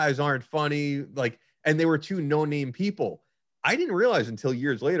 These guys aren't funny. Like, and they were two no-name people. I didn't realize until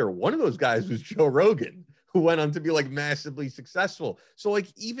years later, one of those guys was Joe Rogan, who went on to be like massively successful. So like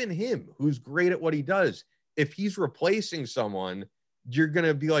even him, who's great at what he does, if he's replacing someone, you're going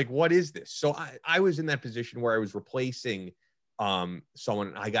to be like, what is this? So I was in that position where I was replacing someone,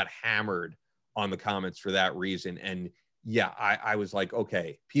 and I got hammered on the comments for that reason. And yeah, I was like,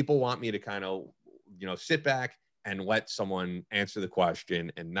 okay, people want me to kind of, sit back and let someone answer the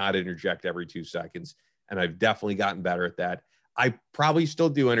question and not interject every 2 seconds. And I've definitely gotten better at that. I probably still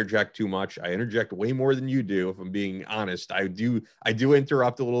do interject too much. I interject way more than you do, if I'm being honest. I do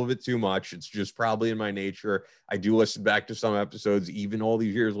interrupt a little bit too much. It's just probably in my nature. I do listen back to some episodes, even all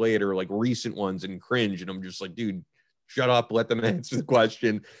these years later, like recent ones, and cringe. And I'm just like, dude, shut up, let them answer the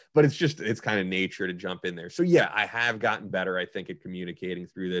question. But it's kind of nature to jump in there. So yeah, I have gotten better, I think, at communicating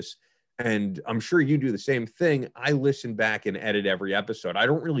through this. And I'm sure you do the same thing. I listen back and edit every episode. I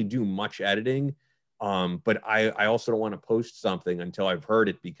don't really do much editing, but I also don't want to post something until I've heard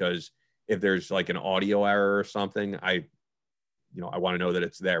it, because if there's like an audio error or something, I want to know that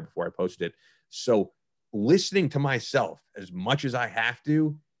it's there before I post it. So listening to myself as much as I have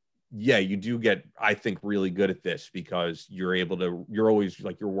to yeah, you do get, I think, really good at this because you're always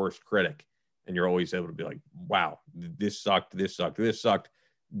like your worst critic, and you're always able to be like, wow, this sucked, this sucked, this sucked.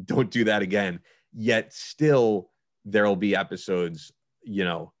 Don't do that again. Yet still, there'll be episodes,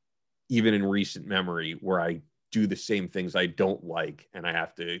 even in recent memory, where I do the same things I don't like, and I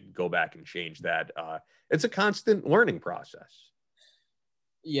have to go back and change that. It's a constant learning process.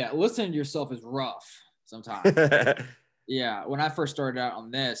 Yeah, listening to yourself is rough sometimes. Yeah, when I first started out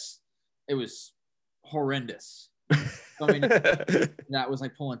on this, it was horrendous. I mean, that was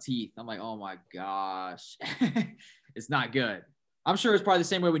like pulling teeth. I'm like, oh my gosh, it's not good. I'm sure it's probably the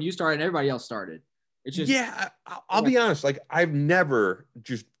same way when you started and everybody else started. It's just, yeah, I'll be honest. Like, I've never,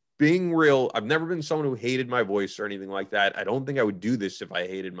 just being real, I've never been someone who hated my voice or anything like that. I don't think I would do this if I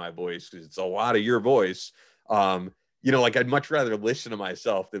hated my voice, because it's a lot of your voice. Like, I'd much rather listen to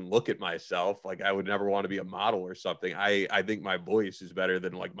myself than look at myself. Like, I would never want to be a model or something. I think my voice is better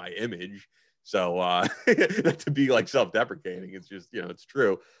than like my image. So not to be like self-deprecating, it's just, it's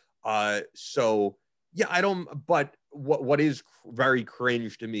true. So yeah, I don't, but what is very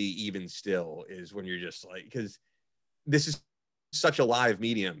cringe to me even still is when you're just like, because this is such a live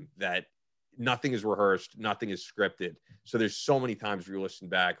medium that nothing is rehearsed, nothing is scripted. So there's so many times where you listen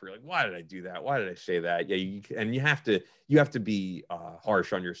back, where you're like, why did I do that? Why did I say that? Yeah, you have to be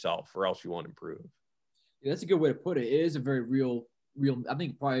harsh on yourself, or else you won't improve. Yeah, that's a good way to put it. It is a very real. I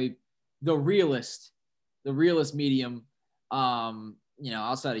think probably the realist medium.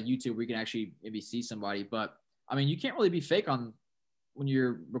 Outside of YouTube, we can actually maybe see somebody, but I mean, you can't really be fake on when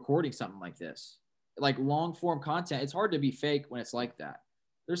you're recording something like this, like long form content. It's hard to be fake when it's like that.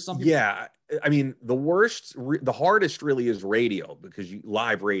 There's some people. Yeah, I mean, the hardest really is radio, because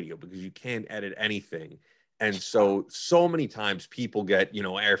live radio, because you can't edit anything. And so many times people get,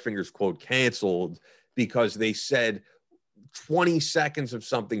 air fingers quote canceled because they said 20 seconds of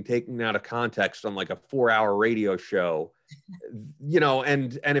something taken out of context on like a 4-hour radio show,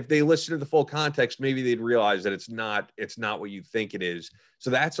 and if they listen to the full context, maybe they'd realize that it's not what you think it is. So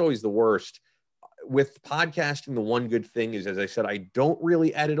that's always the worst. With podcasting, the one good thing is, as I said, I don't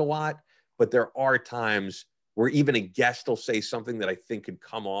really edit a lot, but there are times where even a guest will say something that I think could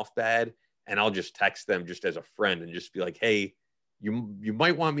come off bad, and I'll just text them just as a friend and just be like, hey, you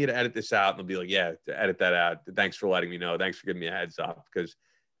might want me to edit this out. And they'll be like, yeah, to edit that out. Thanks for letting me know. Thanks for giving me a heads up, because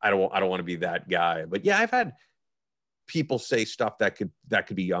I don't want to be that guy. But yeah, I've had people say stuff that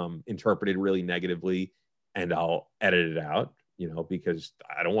could be interpreted really negatively, and I'll edit it out, because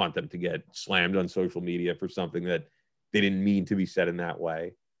I don't want them to get slammed on social media for something that they didn't mean to be said in that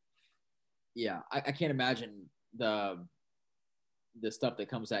way. Yeah, I can't imagine the stuff that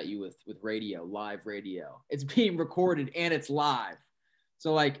comes at you with radio, live radio. It's being recorded and it's live.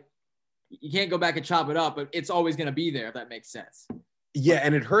 So like, you can't go back and chop it up, but it's always going to be there, if that makes sense. Yeah,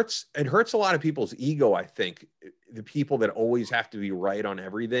 and it hurts a lot of people's ego, I think. The people that always have to be right on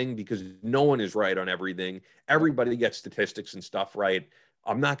everything, because no one is right on everything. Everybody gets statistics and stuff right.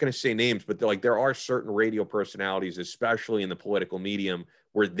 I'm not going to say names, but there are certain radio personalities, especially in the political medium,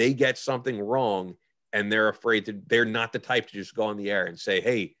 where they get something wrong and they're not the type to just go on the air and say,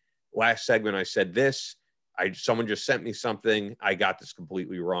 hey, last segment I said this, someone just sent me something, I got this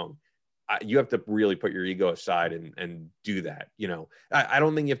completely wrong. You have to really put your ego aside and do that. I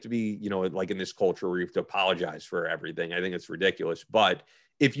don't think you have to be, like in this culture where you have to apologize for everything. I think it's ridiculous. But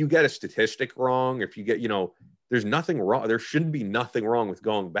if you get a statistic wrong, if you get, there's nothing wrong. There shouldn't be nothing wrong with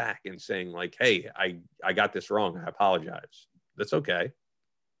going back and saying like, hey, I got this wrong. I apologize. That's okay.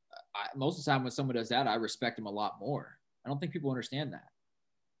 Most of the time when someone does that, I respect them a lot more. I don't think people understand that.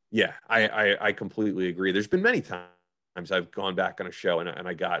 Yeah, I completely agree. There's been many times I've gone back on a show and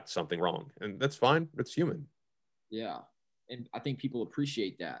I got something wrong, and that's fine. That's human. Yeah. And I think people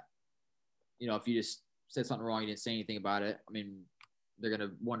appreciate that. If you just said something wrong, you didn't say anything about it, I mean, they're going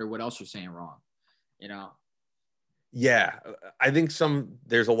to wonder what else you're saying wrong, Yeah, I think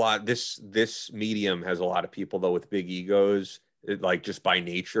there's a lot, this medium has a lot of people though with big egos, like just by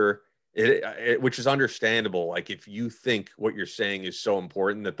nature, which is understandable. Like if you think what you're saying is so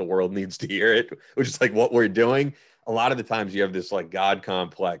important that the world needs to hear it, which is like what we're doing, a lot of the times you have this like God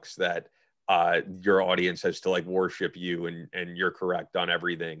complex that your audience has to like worship you and you're correct on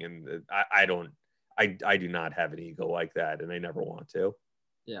everything. And I do not have an ego like that, and I never want to.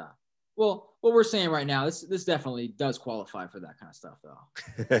 Yeah. Well, what we're saying right now, this definitely does qualify for that kind of stuff,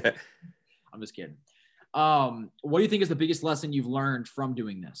 though. I'm just kidding. What do you think is the biggest lesson you've learned from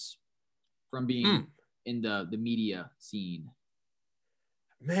doing this, from being in the media scene?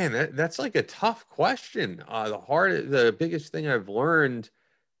 Man, that's like a tough question. The biggest thing I've learned,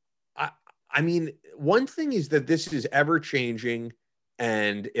 I mean, one thing is that this is ever changing,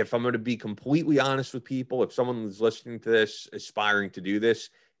 And if I'm going to be completely honest with people, if someone is listening to this, aspiring to do this,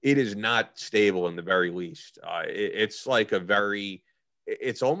 it is not stable in the very least. It's like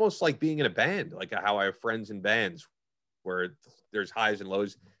it's almost like being in a band, like how I have friends in bands where there's highs and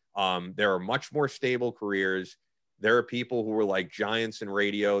lows. There are much more stable careers. There are people who were like giants in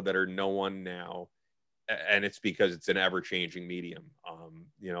radio that are no one now. And it's because it's an ever-changing medium.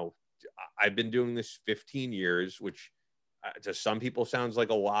 I've been doing this 15 years, which to some people sounds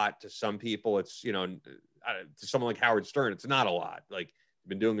like a lot. To some people, it's, to someone like Howard Stern, it's not a lot. Like, I've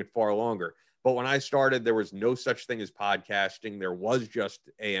been doing it far longer. But when I started, there was no such thing as podcasting. There was just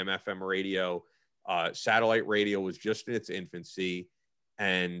AM, FM radio. Satellite radio was just in its infancy.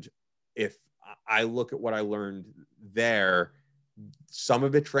 And if I look at what I learned there, some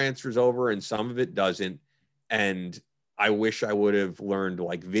of it transfers over and some of it doesn't. And I wish I would have learned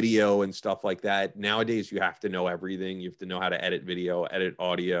like video and stuff like that. Nowadays, you have to know everything. You have to know how to edit video, edit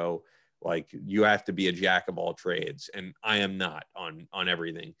audio. Like, you have to be a jack of all trades. And I am not on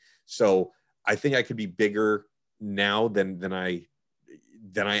everything. So I think I could be bigger now than I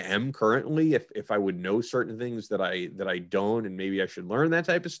am currently if I would know certain things that I don't, and maybe I should learn that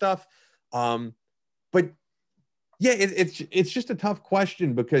type of stuff. But yeah, it's just a tough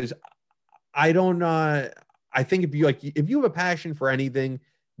question because I don't I think if you have a passion for anything,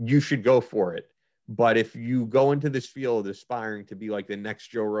 you should go for it. But if you go into this field aspiring to be like the next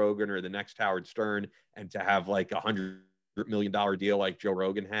Joe Rogan or the next Howard Stern and to have like $100 million deal like Joe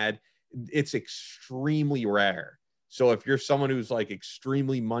Rogan had, it's extremely rare. So if you're someone who's like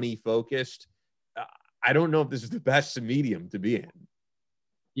extremely money focused, I don't know if this is the best medium to be in.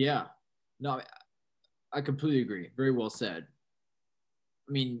 Yeah, no, I completely agree. Very well said.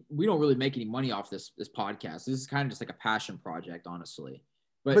 I mean, we don't really make any money off this podcast. This is kind of just like a passion project, honestly.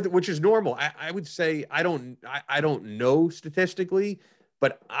 But which is normal. I would say I don't know statistically,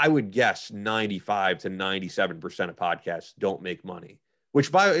 but I would guess 95 to 97% of podcasts don't make money,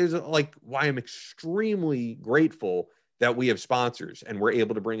 which is like why I'm extremely grateful that we have sponsors and we're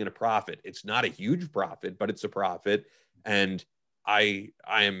able to bring in a profit. It's not a huge profit, but it's a profit. And I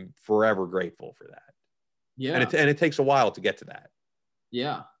am forever grateful for that. Yeah. And it takes a while to get to that.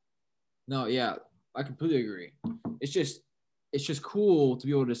 Yeah. No, yeah, I completely agree. It's just cool to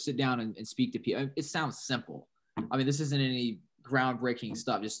be able to sit down and speak to people. It sounds simple. I mean, this isn't any groundbreaking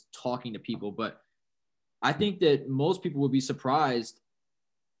stuff, just talking to people. But I think that most people would be surprised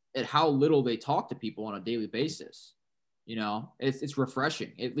at how little they talk to people on a daily basis. It's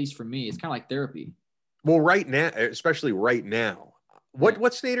refreshing, at least for me. It's kind of like therapy. Well, right now, especially right now.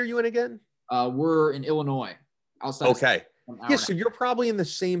 What state are you in again? We're in Illinois. Outside. Okay. Yeah, so you're probably in the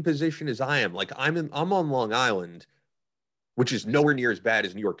same position as I am. Like I'm on Long Island, which is nowhere near as bad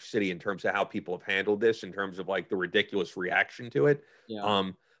as New York City in terms of how people have handled this, in terms of like the ridiculous reaction to it. Yeah.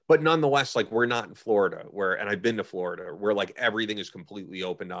 But nonetheless, like we're not in Florida and I've been to Florida where like everything is completely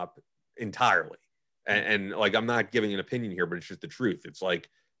opened up entirely. And like, I'm not giving an opinion here, but it's just the truth. It's like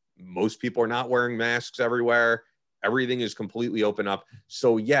most people are not wearing masks everywhere. Everything is completely open up.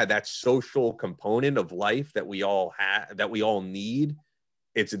 So yeah, that social component of life that we all have, that we all need,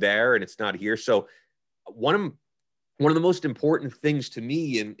 it's there and it's not here. So one of the most important things to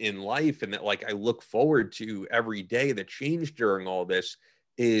me in life, and that like I look forward to every day that changed during all this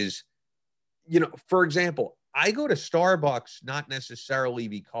is, for example, I go to Starbucks not necessarily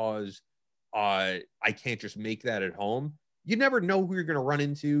because I can't just make that at home. You never know who you're going to run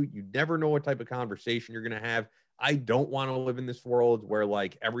into. You never know what type of conversation you're going to have. I don't want to live in this world where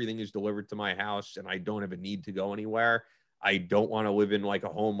like everything is delivered to my house and I don't have a need to go anywhere. I don't want to live in like a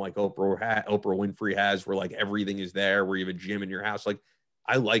home like Oprah Winfrey has, where like everything is there, where you have a gym in your house. Like,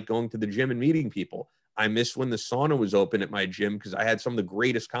 I like going to the gym and meeting people. I miss when the sauna was open at my gym because I had some of the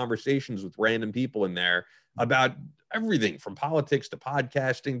greatest conversations with random people in there about everything from politics to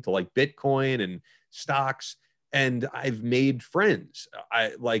podcasting to like Bitcoin and stocks. And I've made friends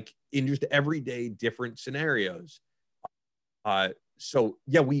like in just everyday different scenarios. So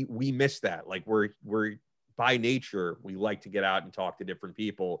yeah, we miss that. Like we're by nature, we like to get out and talk to different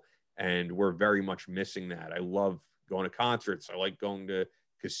people, and we're very much missing that. I love going to concerts. I like going to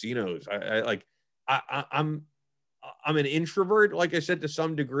casinos. I'm an introvert, like I said, to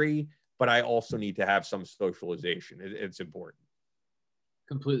some degree, but I also need to have some socialization. It's important.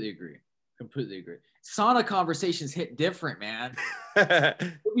 Completely agree. Sauna conversations hit different, man.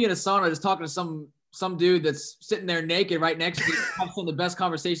 You'll be in a sauna just talking to some dude that's sitting there naked right next to you. Have some of the best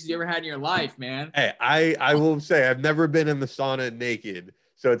conversations you ever had in your life, man. Hey, I will say I've never been in the sauna naked,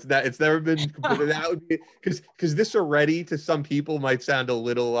 so it's never been completely. That would be because this already to some people might sound a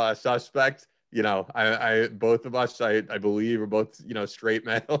little suspect, You know, I both of us, I believe, are both, you know, straight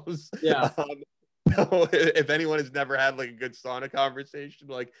males. Yeah. So if anyone has never had like a good sauna conversation,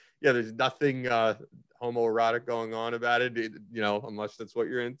 like, yeah, there's nothing homoerotic going on about it, you know, unless that's what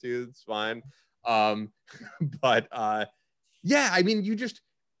you're into, it's fine. Um, but yeah, I mean,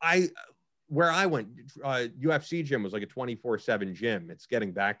 where I went, UFC gym was like a 24/7 gym. It's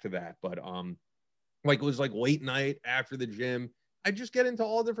getting back to that, but like it was like late night after the gym. I just get into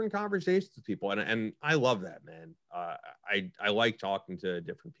all different conversations with people, and I love that, man. I like talking to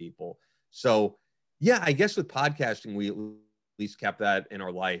different people. So yeah, I guess with podcasting, we at least kept that in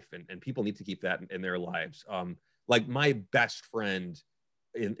our life, and people need to keep that in their lives. Like my best friend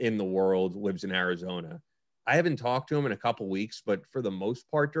in the world lives in Arizona. I haven't talked to him in a couple weeks, but for the most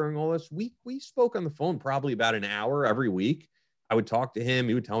part during all this, we spoke on the phone probably about an hour every week. I would talk to him.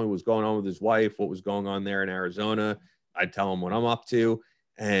 He would tell me what was going on with his wife, what was going on there in Arizona. I'd tell him what I'm up to.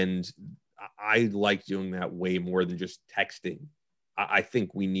 And I like doing that way more than just texting. I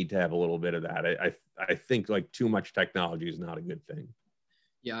think we need to have a little bit of that. I think like too much technology is not a good thing.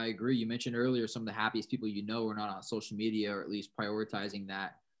 Yeah, I agree. You mentioned earlier some of the happiest people you know are not on social media, or at least prioritizing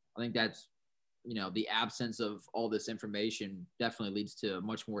that. I think that's, you know, the absence of all this information definitely leads to a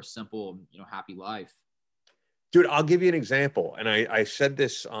much more simple, you know, happy life. Dude, I'll give you an example. And I said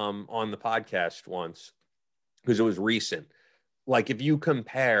this on the podcast once because it was recent. Like if you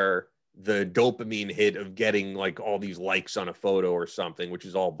compare the dopamine hit of getting like all these likes on a photo or something, which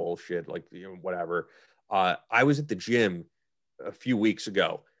is all bullshit, like, you know, whatever. I was at the gym a few weeks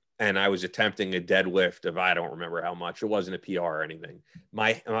ago and I was attempting a deadlift of, I don't remember how much. It wasn't a PR or anything.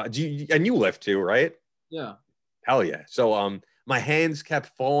 And you lift too, right? Yeah. Hell yeah. So my hands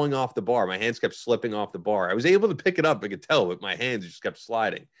kept falling off the bar. My hands kept slipping off the bar. I was able to pick it up, I could tell, but my hands just kept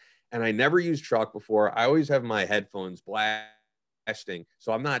sliding. And I never used chalk before. I always have my headphones blasting,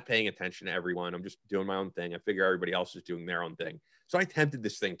 so I'm not paying attention to everyone. I'm just doing my own thing. I figure everybody else is doing their own thing. So I attempted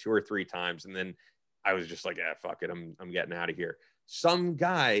this thing 2 or 3 times, and then I was just like, "Ah, fuck it. I'm getting out of here." Some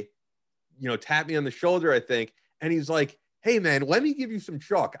guy, you know, tapped me on the shoulder, I think, and he's like, "Hey man, let me give you some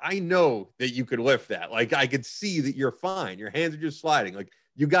chalk. I know that you could lift that. Like I could see that you're fine. Your hands are just sliding. Like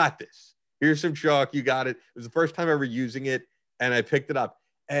you got this. Here's some chalk. You got it." It was the first time ever using it, and I picked it up.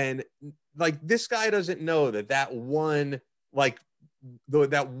 And like this guy doesn't know that one like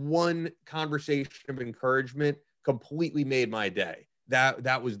that one conversation of encouragement completely made my day.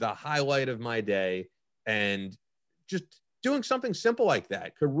 That was the highlight of my day, and just doing something simple like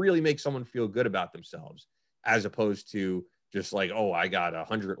that could really make someone feel good about themselves, as opposed to just like, oh, I got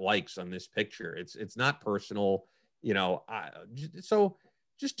 100 likes on this picture. It's not personal, you know. So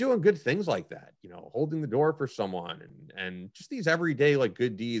just doing good things like that, you know, holding the door for someone, and just these everyday like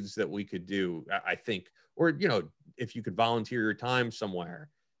good deeds that we could do, I think. Or, you know, if you could volunteer your time somewhere,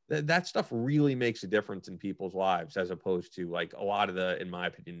 that stuff really makes a difference in people's lives, as opposed to like a lot of the, in my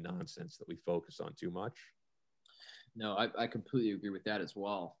opinion, nonsense that we focus on too much. No, I completely agree with that as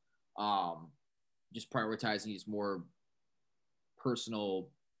well. Just prioritizing these more personal,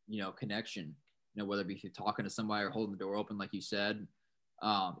 you know, connection, you know, whether it be through talking to somebody or holding the door open, like you said.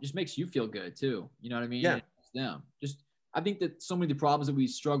 It just makes you feel good too. You know what I mean? Yeah. It's them. Just, I think that so many of the problems that we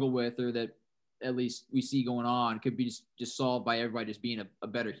struggle with, or that at least we see going on, could be just solved by everybody just being a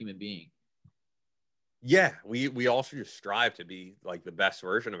better human being. Yeah. We also just strive to be like the best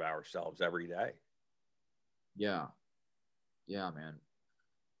version of ourselves every day. Yeah. Yeah, man.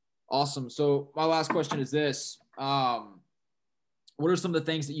 Awesome. So my last question is this. What are some of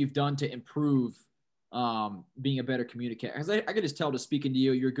the things that you've done to improve being a better communicator? Because I could just tell, to speaking to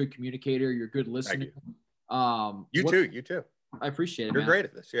you, you're a good communicator, you're a good listener. You too. I appreciate it. You're man. great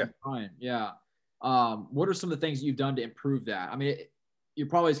at this. Yeah. Fine. Yeah. What are some of the things you've done to improve that? I mean, you're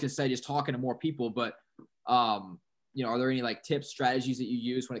probably just gonna say just talking to more people, but you know, are there any like tips, strategies that you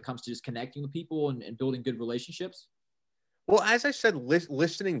use when it comes to just connecting with people and building good relationships? Well, as I said,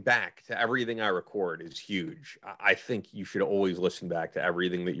 listening back to everything I record is huge. I think you should always listen back to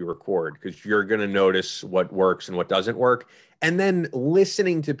everything that you record, because you're going to notice what works and what doesn't work. And then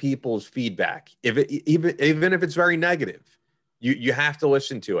listening to people's feedback, even if it's very negative, you have to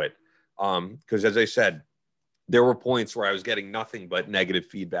listen to it. Because as I said, there were points where I was getting nothing but negative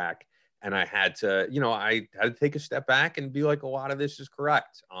feedback, and I had to, you know, I had to take a step back and be like, a lot of this is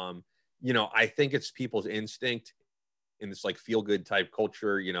correct. You know, I think it's people's instinct in this like feel good type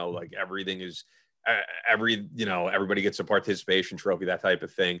culture, you know, like everything is you know, everybody gets a participation trophy, that type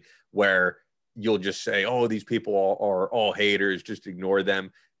of thing, where you'll just say, oh, these people are all haters, just ignore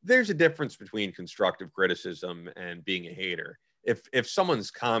them. There's a difference between constructive criticism and being a hater. If someone's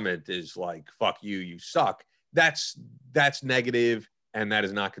comment is like, fuck you, you suck, that's negative, and that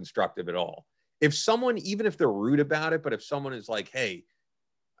is not constructive at all. if someone, even if they're rude about it, but if someone is like, hey,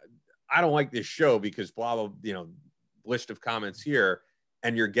 I don't like this show because blah, blah, list of comments here,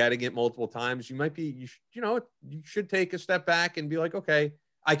 and you're getting it multiple times, you might be, you should take a step back and be like, okay,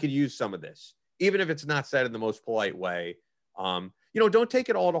 I could use some of this, even if it's not said in the most polite way. Don't take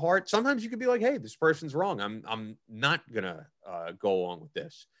it all to heart. Sometimes you could be like, hey, this person's wrong. I'm not gonna go along with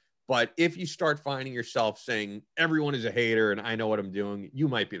this. But if you start finding yourself saying everyone is a hater and I know what I'm doing, you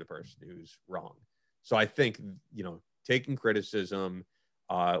might be the person who's wrong. So I think, taking criticism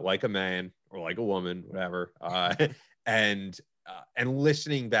like a man or like a woman, whatever, and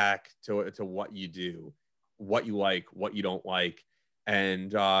listening back to what you do, what you like, what you don't like,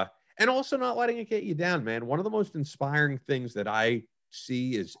 and also not letting it get you down, man. One of the most inspiring things that I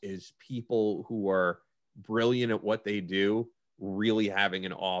see is people who are brilliant at what they do really having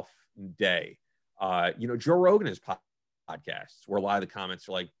an off day. Joe Rogan has podcasts where a lot of the comments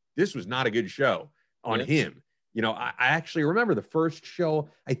are like, this was not a good show on him. I actually remember the first show,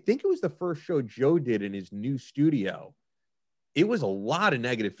 I think it was the first show Joe did in his new studio. It was a lot of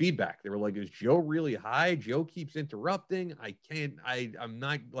negative feedback. They were like, is Joe really high? Joe keeps interrupting. I'm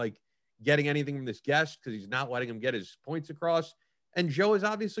not like getting anything from this guest because he's not letting him get his points across. And Joe is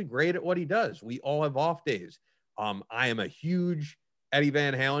obviously great at what he does. We all have off days. I am a huge Eddie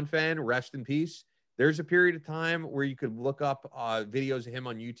Van Halen fan. Rest in peace. There's a period of time where you could look up videos of him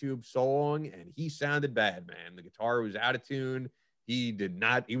on YouTube soloing, and he sounded bad, man. The guitar was out of tune. He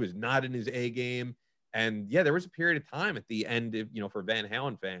was not in his A game. And yeah, there was a period of time at the end of, for Van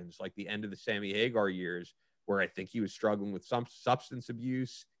Halen fans, like the end of the Sammy Hagar years, where I think he was struggling with some substance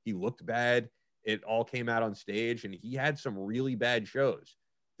abuse. He looked bad. It all came out on stage, and he had some really bad shows.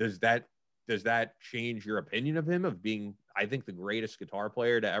 Does that change your opinion of him, of being, I think, the greatest guitar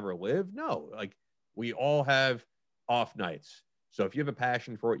player to ever live? No, like, we all have off nights. So if you have a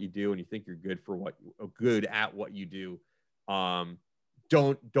passion for what you do and you think you're good at what you do,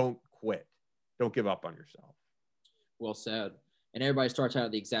 don't quit. Don't give up on yourself. Well said. And everybody starts out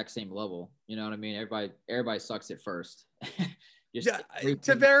at the exact same level. You know what I mean? Everybody sucks at first.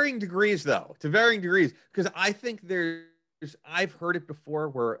 To varying degrees, though. To varying degrees, because I think I've heard it before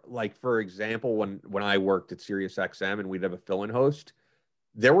where, like, for example, when I worked at Sirius XM and we'd have a fill-in host,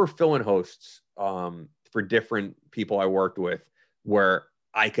 there were fill-in hosts for different people I worked with where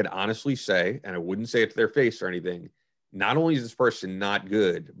I could honestly say, and I wouldn't say it to their face or anything, not only is this person not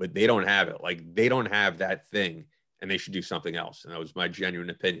good, but they don't have it. Like, they don't have that thing, and they should do something else. And that was my genuine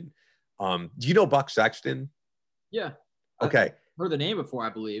opinion. Do you know Buck Sexton? Yeah. Okay. I've heard the name before, I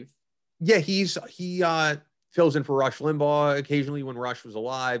believe. Yeah, he fills in for Rush Limbaugh occasionally when Rush was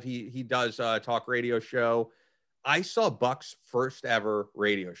alive. He does a talk radio show. I saw Buck's first ever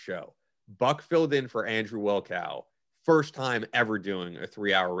radio show. Buck filled in for Andrew Wilkow, first time ever doing a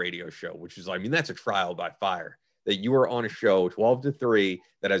 3-hour radio show, which is, I mean, that's a trial by fire. That you are on a show 12 to 3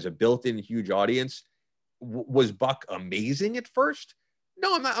 that has a built-in huge audience. Was Buck amazing at first?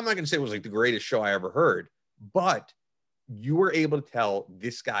 No, I'm not going to say it was like the greatest show I ever heard, but you were able to tell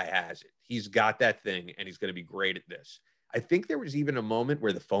this guy has it. He's got that thing, and he's going to be great at this. I think there was even a moment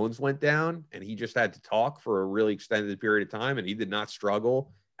where the phones went down and he just had to talk for a really extended period of time, and he did not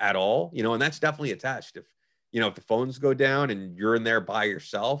struggle at all, and that's definitely a test. If the phones go down and you're in there by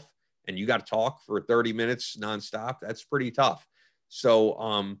yourself and you got to talk for 30 minutes nonstop, that's pretty tough.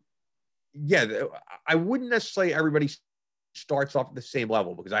 So, yeah, I wouldn't necessarily everybody starts off at the same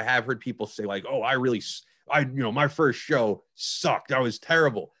level, because I have heard people say like, oh, my first show sucked. I was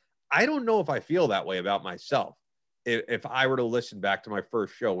terrible. I don't know if I feel that way about myself. If I were to listen back to my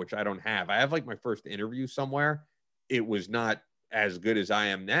first show, which I don't have, I have like my first interview somewhere. It was not as good as I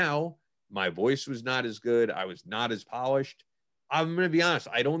am now. My voice was not as good. I was not as polished. I'm going to be honest.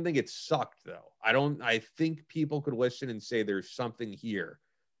 I don't think it sucked though. I think people could listen and say there's something here.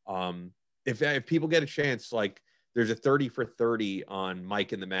 If people get a chance, like there's a 30 for 30 on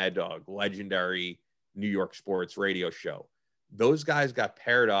Mike and the Mad Dog, legendary New York sports radio show. Those guys got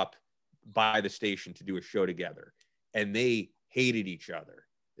paired up by the station to do a show together, and they hated each other.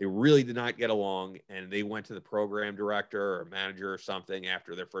 They really did not get along, and they went to the program director or manager or something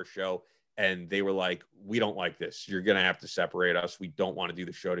after their first show, and they were like, we don't like this. You're going to have to separate us. We don't want to do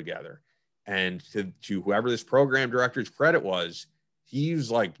the show together. And to whoever this program director's credit was, he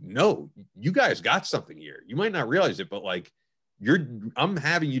was like, no, you guys got something here. You might not realize it, but like, I'm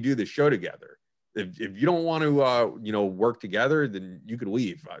having you do this show together. If you don't want to, work together, then you could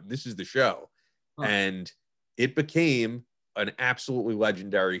leave. This is the show. Huh. And it became an absolutely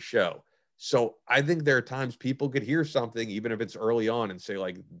legendary show. So I think there are times people could hear something, even if it's early on, and say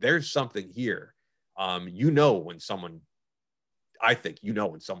like, there's something here. When someone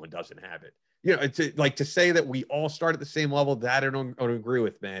doesn't have it. You know, it's like to say that we all start at the same level, that I don't agree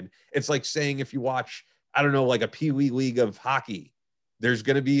with, man. It's like saying if you watch, I don't know, like a Pee Wee league of hockey, there's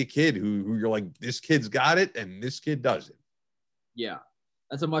going to be a kid who you're like, this kid's got it and this kid doesn't. Yeah.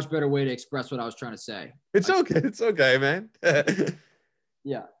 That's a much better way to express what I was trying to say. It's okay. It's okay, man.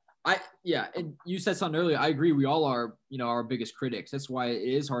 Yeah. And you said something earlier. I agree. We all are, our biggest critics. That's why it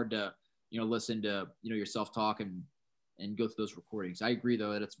is hard to, listen to, your self-talk and go through those recordings. I agree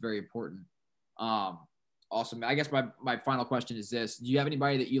though, that it's very important. Awesome. I guess my final question is this. Do you have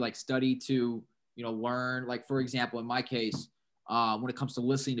anybody that you like study to, learn? Like, for example, in my case, when it comes to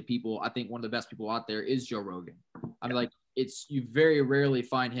listening to people, I think one of the best people out there is Joe Rogan. I mean, like, you very rarely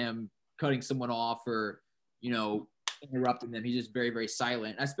find him cutting someone off or, interrupting them. He's just very, very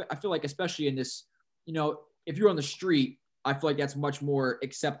silent. I feel like, especially in this, if you're on the street, I feel like that's much more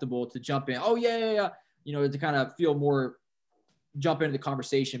acceptable to jump in. Oh yeah. To kind of feel more jump into the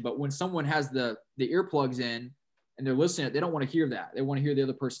conversation. But when someone has the earplugs in and they're listening, they don't want to hear that. They want to hear the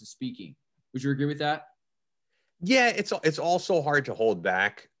other person speaking. Would you agree with that? Yeah, it's also hard to hold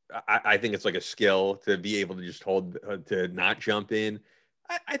back. I think it's like a skill to be able to just to not jump in.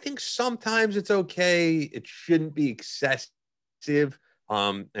 I think sometimes it's okay. It shouldn't be excessive.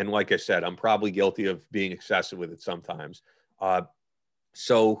 And like I said, I'm probably guilty of being excessive with it sometimes.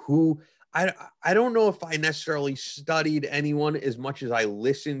 So I don't know if I necessarily studied anyone as much as I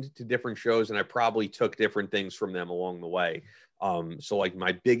listened to different shows, and I probably took different things from them along the way. So like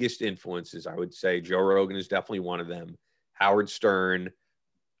my biggest influences, I would say Joe Rogan is definitely one of them. Howard Stern,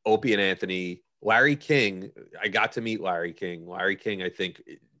 Opie and Anthony, Larry King. I got to meet Larry King. Larry King, I think,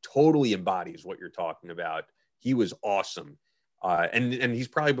 totally embodies what you're talking about. He was awesome. And he's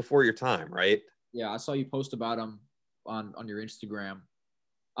probably before your time, right? Yeah, I saw you post about him on your Instagram.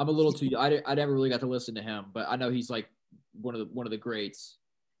 I'm a little too. I never really got to listen to him, but I know he's like one of the greats.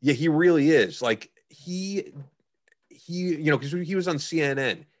 Yeah, he really is. Like he because he was on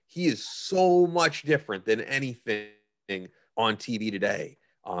CNN. He is so much different than anything on TV today.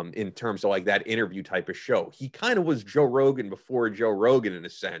 In terms of like that interview type of show, he kind of was Joe Rogan before Joe Rogan in a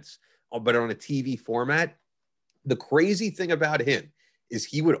sense, but on a TV format. The crazy thing about him is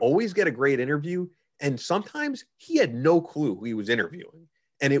he would always get a great interview, and sometimes he had no clue who he was interviewing.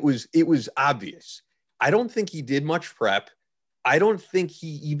 And it was obvious. I don't think he did much prep. I don't think he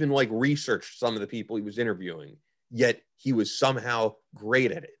even like researched some of the people he was interviewing, yet he was somehow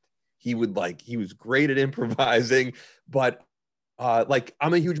great at it. He was great at improvising, but like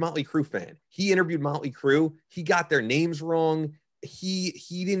I'm a huge Motley Crue fan. He interviewed Motley Crue. He got their names wrong. He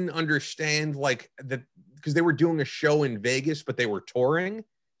didn't understand like that because they were doing a show in Vegas, but they were touring.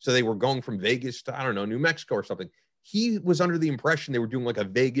 So they were going from Vegas to, I don't know, New Mexico or something. He was under the impression they were doing like a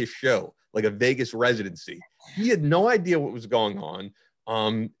Vegas show, like a Vegas residency. He had no idea what was going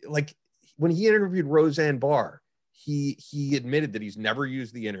on. Like when he interviewed Roseanne Barr, he admitted that he's never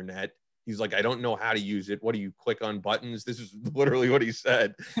used the internet. He's like, I don't know how to use it. What do you click on buttons? This is literally what he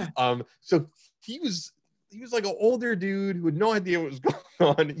said. So he was like an older dude who had no idea what was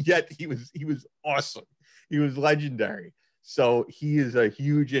going on, yet he was awesome. He was legendary. So he is a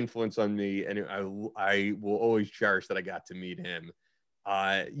huge influence on me, and I will always cherish that I got to meet him.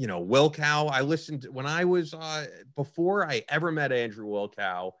 Wilkow, I listened to, when I was before I ever met Andrew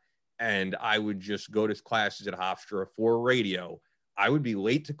Wilkow, and I would just go to classes at Hofstra for radio. I would be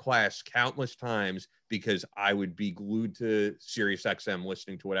late to class countless times because I would be glued to Sirius XM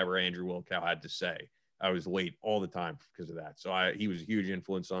listening to whatever Andrew Wilkow had to say. I was late all the time because of that. So he was a huge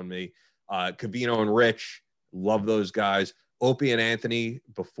influence on me. Cavino and Rich, love those guys. Opie and Anthony,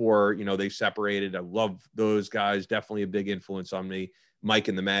 before, they separated. I love those guys. Definitely a big influence on me. Mike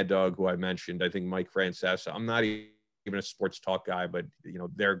and the Mad Dog, who I mentioned. I think Mike Francesa. I'm not even a sports talk guy, but,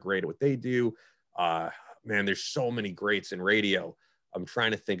 they're great at what they do. Man, there's so many greats in radio. I'm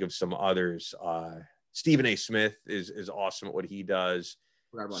trying to think of some others. Stephen A. Smith is awesome at what he does.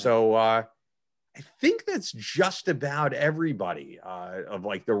 So I think that's just about everybody of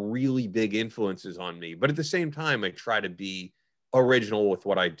like the really big influences on me. But at the same time, I try to be original with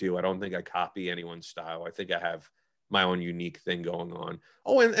what I do. I don't think I copy anyone's style. I think I have my own unique thing going on.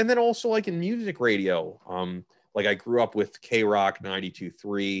 Oh, and then also like in music radio, like I grew up with K-Rock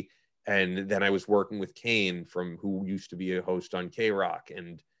 92.3, and then I was working with Kane who used to be a host on K-Rock.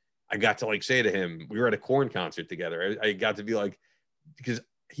 And I got to like say to him, we were at a Korn concert together. I got to be like, because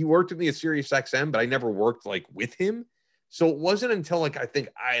he worked with me at Sirius XM, but I never worked like with him. So it wasn't until like, I think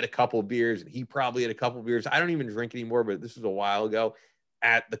I had a couple of beers and he probably had a couple of beers. I don't even drink anymore, but this was a while ago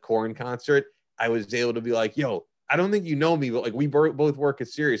at the Korn concert. I was able to be like, yo, I don't think you know me, but like we both work at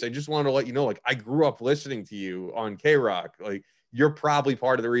Sirius. I just wanted to let you know, like I grew up listening to you on K-Rock. Like you're probably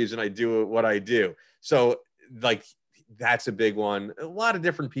part of the reason I do what I do. So like, that's a big one. A lot of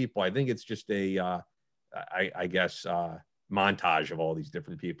different people. I think it's just I guess, montage of all these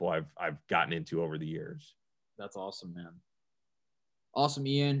different people I've gotten into over the years. That's awesome, man. Awesome,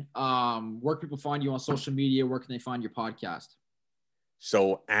 Ian. Where can people find you on social media? Where can they find your podcast?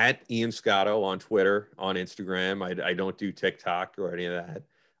 So at Ian SCOTTO on Twitter, on Instagram. I don't do TikTok or any of that.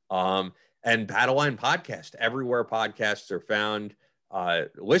 And Battle Line Podcast, everywhere podcasts are found.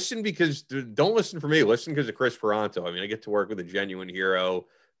 Listen, because don't listen for me. Listen because of Chris Peranto. I mean, I get to work with a genuine hero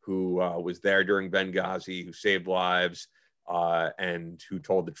who was there during Benghazi, who saved lives, and who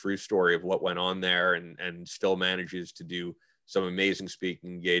told the true story of what went on there, and still manages to do some amazing speaking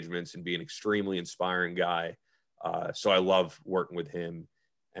engagements and be an extremely inspiring guy. So I love working with him,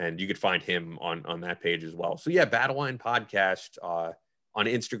 and you could find him on that page as well. So yeah, Battle Line Podcast on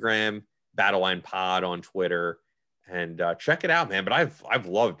Instagram, Battle Line Pod on Twitter, and check it out, man. But I've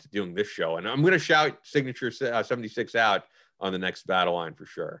loved doing this show, and I'm going to shout Signature 76 out on the next Battle Line for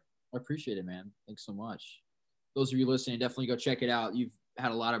sure. I appreciate it, man. Thanks so much. Those of you listening, definitely go check it out. You've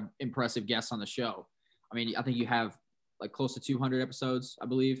had a lot of impressive guests on the show. I mean, I think you have like close to 200 episodes, I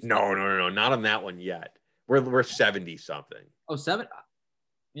believe. No, not on that one yet. We're 70 something. Oh, 7?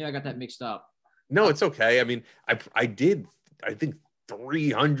 Yeah, I got that mixed up. No, it's okay. I mean, I think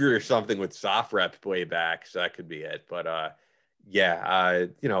 300 or something with Soft Rep way back, so that could be it. But yeah,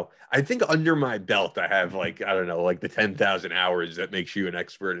 I think under my belt I have like, I don't know, like the 10,000 hours that makes you an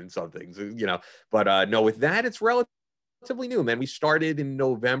expert in something. So, but no, with that, it's relatively new, man. We started in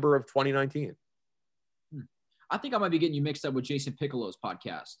November of 2019. I think I might be getting you mixed up with Jason Piccolo's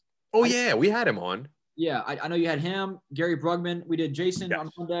podcast. Oh yeah, we had him on. Yeah, I know you had him, Gary Brugman. We did Jason on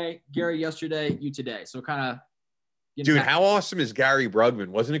Monday, Gary yesterday, you today. So kind of. Dude, how awesome is Gary Brugman?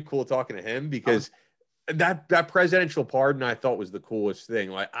 Wasn't it cool talking to him? Because that presidential pardon I thought was the coolest thing.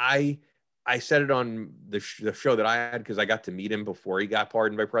 Like I said it on the show that I had because I got to meet him before he got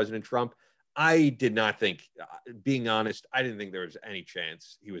pardoned by President Trump. I did not think, being honest, I didn't think there was any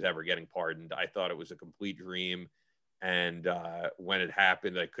chance he was ever getting pardoned. I thought it was a complete dream. And when it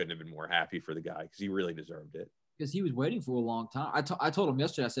happened, I couldn't have been more happy for the guy because he really deserved it. Because he was waiting for a long time. I told him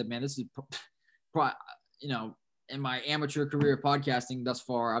yesterday, I said, man, this is probably, in my amateur career of podcasting thus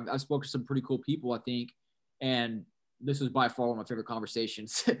far, I've spoken to some pretty cool people, I think. And this was by far one of my favorite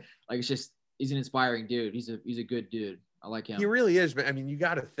conversations. Like, it's just, he's an inspiring dude. He's a good dude. I like him. He really is, man. I mean, you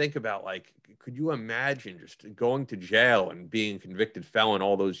got to think about, like, could you imagine just going to jail and being a convicted felon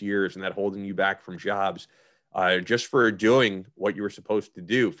all those years and that holding you back from jobs just for doing what you were supposed to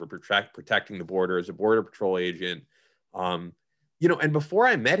do, for protecting the border as a border patrol agent? And before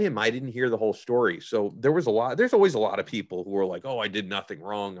I met him, I didn't hear the whole story. So there's always a lot of people who are like, oh, I did nothing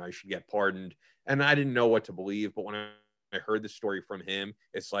wrong, I should get pardoned. And I didn't know what to believe. But when I heard the story from him,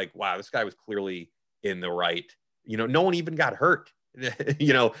 it's like, wow, this guy was clearly in the right. No one even got hurt. He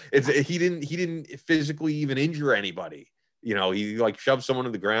didn't physically even injure anybody. He like shoved someone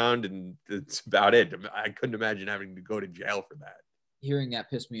to the ground, and that's about it. I couldn't imagine having to go to jail for that. Hearing that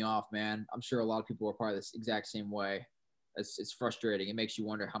pissed me off, man. I'm sure a lot of people are probably this exact same way. It's frustrating. It makes you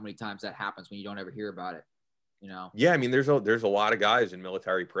wonder how many times that happens when you don't ever hear about it. Yeah, I mean, there's a lot of guys in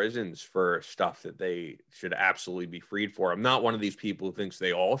military prisons for stuff that they should absolutely be freed for. I'm not one of these people who thinks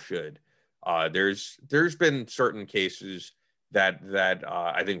they all should. There's been certain cases that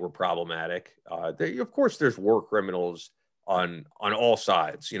I think were problematic. Of course, there's war criminals on all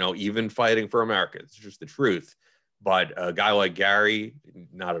sides. Even fighting for America. It's just the truth. But a guy like Gary,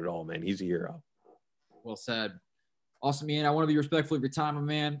 not at all, man. He's a hero. Well said. Awesome, man. I want to be respectful of your time, my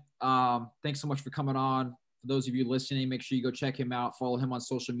man. Thanks so much for coming on. For those of you listening, make sure you go check him out, follow him on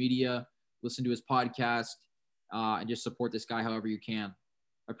social media, listen to his podcast, and just support this guy however you can.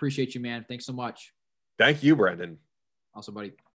 I appreciate you, man. Thanks so much. Thank you, Brendan. Also, buddy.